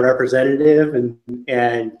contact our representative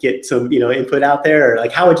and get some, input out there? Or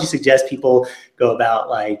like, how would you suggest people go about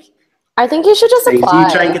like I think you should just apply. Do you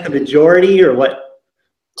try and get the majority or what?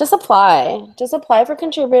 Just apply. Just apply for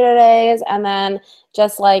contributor days, and then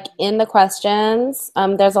just like in the questions,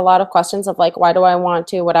 there's a lot of questions of like, why do I want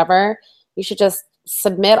to, whatever. You should just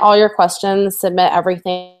submit all your questions, submit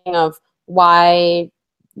everything of why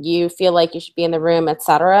you feel like you should be in the room,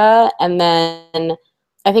 etc. And then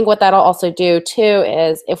I think what that'll also do too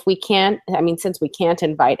is if we can't, since we can't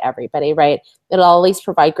invite everybody, right, it'll at least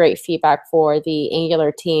provide great feedback for the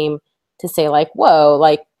Angular team to say like, whoa,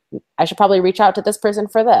 like I should probably reach out to this person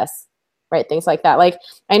for this, right? Things like that. Like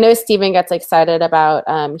I know Steven gets excited about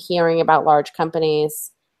hearing about large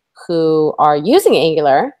companies who are using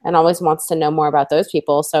Angular and always wants to know more about those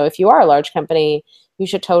people. So if you are a large company, you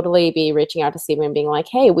should totally be reaching out to Steven and being like,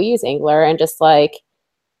 hey, we use Angular, and just like,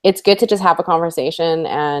 it's good to just have a conversation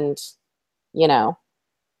and, you know,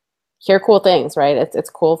 hear cool things, right? It's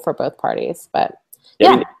cool for both parties, but yeah.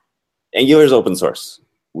 I mean, Angular is open source.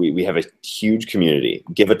 We have a huge community.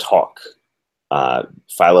 Give a talk,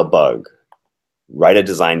 file a bug, write a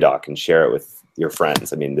design doc and share it with your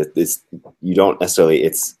friends. I mean, this you don't necessarily,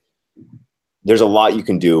 there's a lot you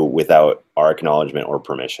can do without our acknowledgement or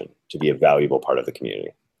permission to be a valuable part of the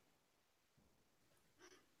community.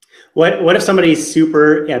 What if somebody's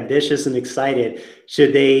super ambitious and excited?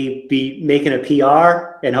 Should they be making a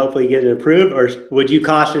PR and hopefully get it approved, or would you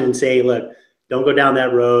caution and say, look, don't go down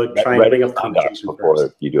that road, try and bring up conversation before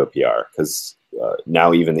first? you do a PR, because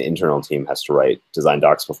now even the internal team has to write design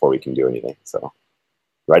docs before we can do anything. So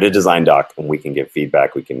write a design doc and we can give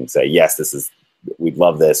feedback. We can say, yes, we'd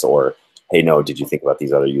love this, or hey, no, did you think about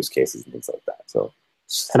these other use cases and things like that? So,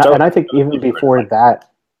 and I think even before that,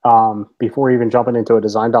 before even jumping into a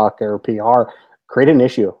design doc or PR, create an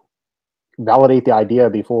issue. Validate the idea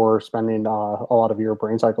before spending a lot of your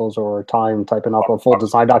brain cycles or time typing up a full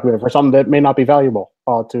design document for something that may not be valuable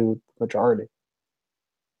to the majority.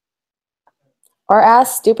 Or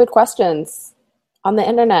ask stupid questions on the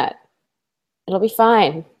internet. It'll be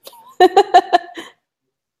fine.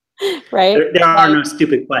 Right? There are no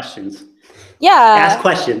stupid questions. Yeah. Ask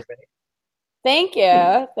questions. Thank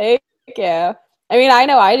you. Thank you. I mean, I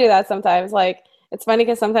know I do that sometimes. Like, it's funny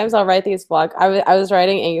because sometimes I'll write these blog. I was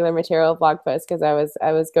writing Angular material blog posts because I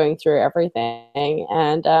was going through everything,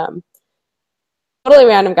 and totally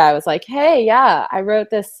random guy was like, "Hey, yeah, I wrote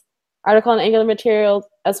this article on Angular material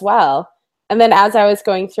as well." And then as I was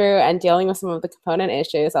going through and dealing with some of the component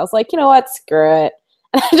issues, I was like, you know what, screw it,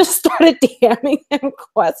 and I just started DMing him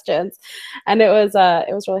questions, and it was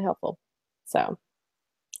really helpful. So,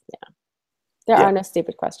 yeah, there are no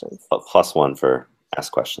stupid questions. +1 for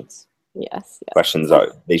ask questions. Yes. Questions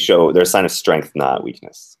they're a sign of strength, not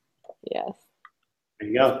weakness. Yes. There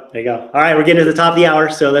you go. All right, we're getting to the top of the hour,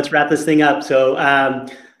 so let's wrap this thing up. So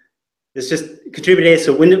it's just contribute day.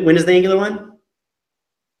 So when is the Angular one?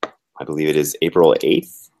 I believe it is April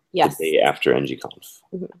 8th. Yes. The day after NGConf.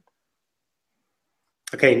 Mm-hmm.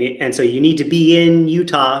 Okay, and so you need to be in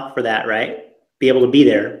Utah for that, right? Be able to be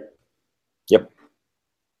there. Yep.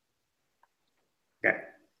 Okay,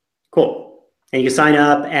 cool. And you can sign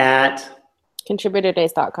up at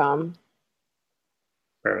contributordays.com.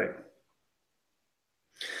 Perfect.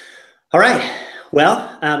 All right.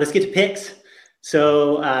 Well, let's get to picks.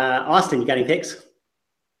 So, Austin, you got any picks?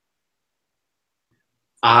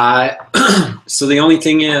 So the only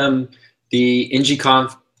thing, the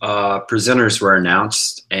NGConf presenters were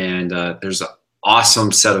announced, and there's an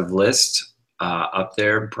awesome set of lists up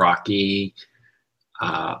there. Brocky,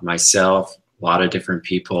 myself, a lot of different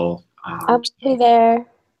people. I'll be there.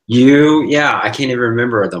 I can't even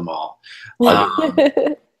remember them all.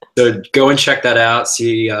 So go and check that out.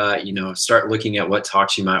 See, start looking at what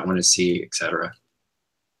talks you might want to see, etc.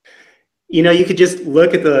 You could just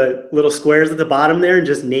look at the little squares at the bottom there and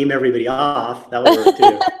just name everybody off. That would work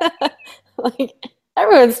too. Like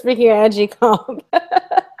everyone's speaking at NGConf.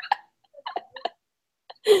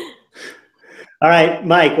 All right,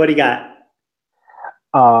 Mike, what do you got?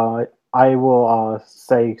 I will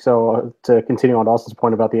say, so to continue on Austin's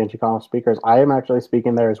point about the NGConf speakers, I am actually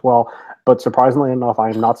speaking there as well, but surprisingly enough, I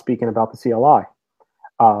am not speaking about the CLI.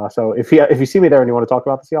 So if you see me there and you want to talk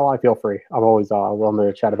about the CLI, feel free. I'm always willing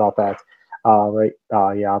to chat about that.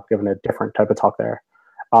 I'm giving a different type of talk there.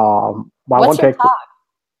 What's your talk?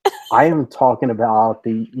 I am talking about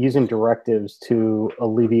using directives to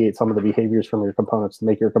alleviate some of the behaviors from your components, to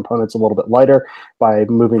make your components a little bit lighter by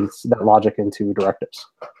moving that logic into directives.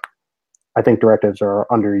 I think directives are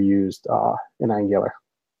underused in Angular.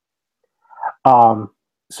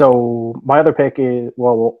 So my other pick is,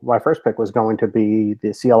 my first pick was going to be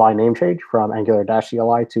the CLI name change from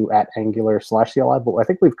Angular-CLI to @Angular/CLI, but I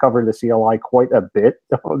think we've covered the CLI quite a bit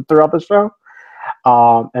throughout the show.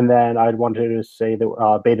 And then I wanted to say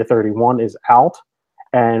that Beta 31 is out,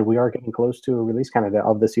 and we are getting close to a release candidate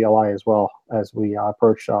of the CLI as well as we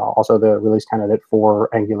approach also the release candidate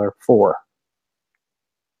for Angular 4.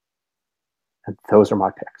 And those are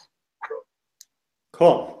my picks.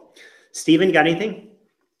 Cool. Steven, got anything?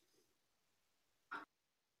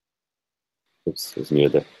 Oops, it was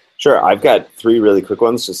muted there. Sure, I've got 3 really quick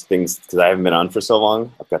ones, just things because I haven't been on for so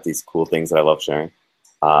long. I've got these cool things that I love sharing.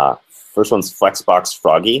 First one's Flexbox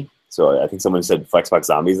Froggy. So I think someone said Flexbox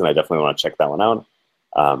Zombies, and I definitely want to check that one out.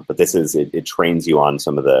 But this is, it trains you on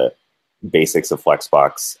some of the basics of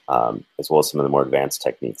Flexbox, as well as some of the more advanced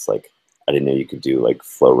techniques. Like, I didn't know you could do like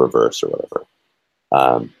flow reverse or whatever.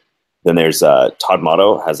 Then there's Todd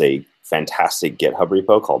Motto has a fantastic GitHub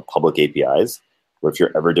repo called Public APIs, where if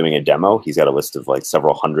you're ever doing a demo, he's got a list of like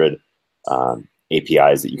several hundred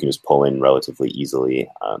APIs that you can just pull in relatively easily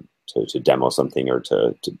to demo something or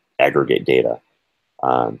to aggregate data.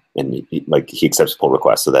 And he accepts pull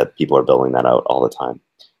requests so that people are building that out all the time.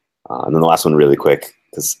 And then the last one really quick,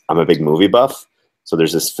 because I'm a big movie buff. So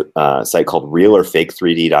there's this site called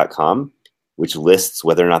realorfake3d.com, which lists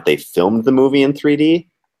whether or not they filmed the movie in 3D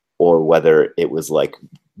or whether it was like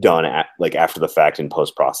done after the fact in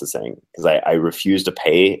post-processing. Because I refuse to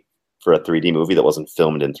pay for a 3D movie that wasn't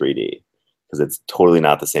filmed in 3D, because it's totally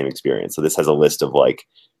not the same experience. So this has a list of like,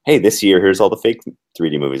 hey, this year, here's all the fake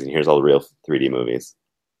 3D movies, and here's all the real 3D movies.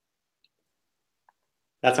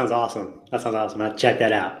 That sounds awesome. I'll check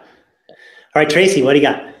that out. All right, Tracy, what do you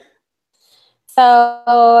got?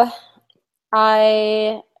 So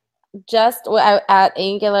I just at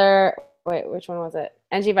Angular, wait, which one was it?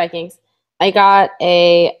 NG Vikings. I got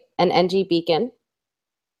an NG beacon.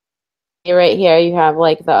 Right here, you have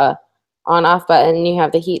like the on-off button. You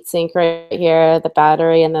have the heat sink right here, the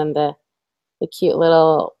battery, and then the cute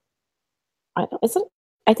little, I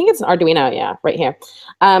think it's an Arduino, yeah, right here.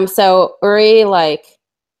 So Uri like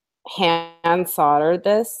hand soldered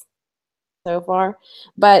this so far.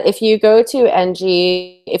 But if you go to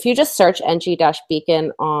NG, if you just search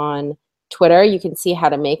NG-beacon on Twitter, you can see how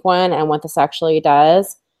to make one and what this actually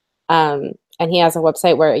does. And he has a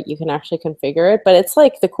website where you can actually configure it, but it's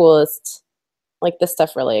like the coolest, like this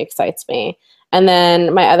stuff really excites me. And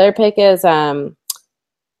then my other pick is the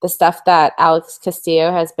stuff that Alex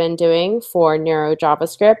Castillo has been doing for Neuro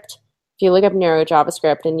JavaScript. If you look up Neuro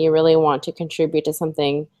JavaScript and you really want to contribute to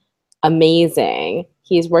something amazing,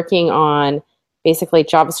 he's working on basically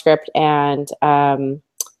JavaScript and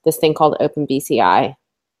this thing called OpenBCI.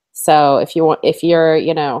 So if you're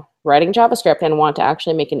writing JavaScript and want to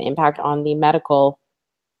actually make an impact on the medical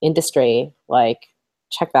industry, like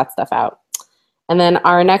check that stuff out. And then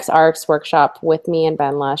our next ARCS workshop with me and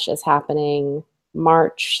Ben Lush is happening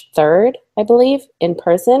March 3rd, I believe, in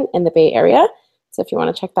person in the Bay Area. So if you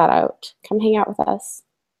want to check that out, come hang out with us.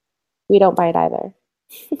 We don't bite either.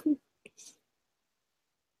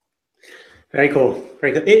 Very cool.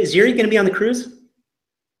 Very cool. Is Yuri going to be on the cruise?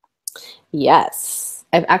 Yes.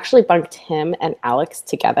 I've actually bunked him and Alex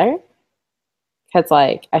together because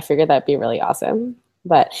I figured that'd be really awesome.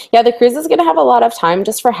 But yeah, the cruise is going to have a lot of time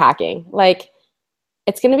just for hacking.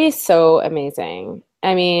 It's going to be so amazing.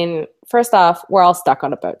 I mean, first off, we're all stuck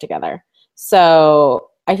on a boat together. So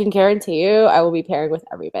I can guarantee you I will be pairing with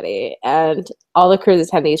everybody. And all the cruise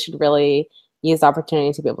attendees should really use the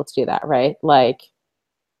opportunity to be able to do that, right? Mike,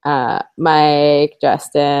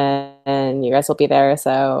 Justin, you guys will be there.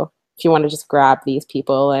 So if you want to just grab these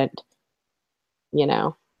people and, you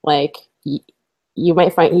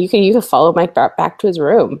might find you can follow Mike back to his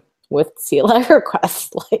room with CLI requests.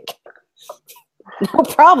 No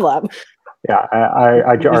problem. Yeah,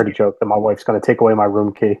 I already joked that my wife's going to take away my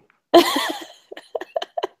room key.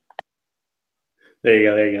 There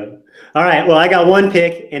you go. All right, well, I got one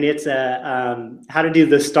pick, and it's how to do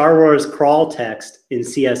the Star Wars crawl text in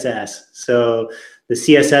CSS. So the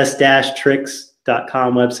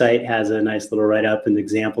css-tricks.com website has a nice little write-up and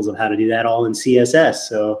examples of how to do that all in CSS.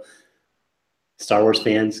 So Star Wars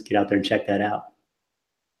fans, get out there and check that out.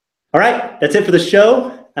 All right, that's it for the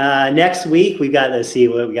show. Next week, let's see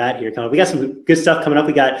what we got here. We got some good stuff coming up.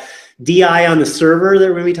 We got DI on the server that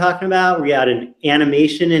we're going to be talking about. We got an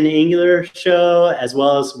animation and Angular show, as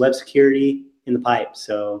well as web security in the pipe.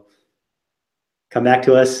 So come back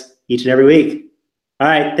to us each and every week. All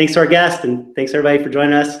right, thanks to our guest, and thanks everybody for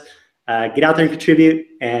joining us. Get out there and contribute,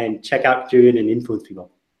 and check out Contribute and influence people.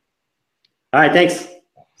 All right, thanks.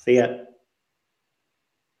 See ya.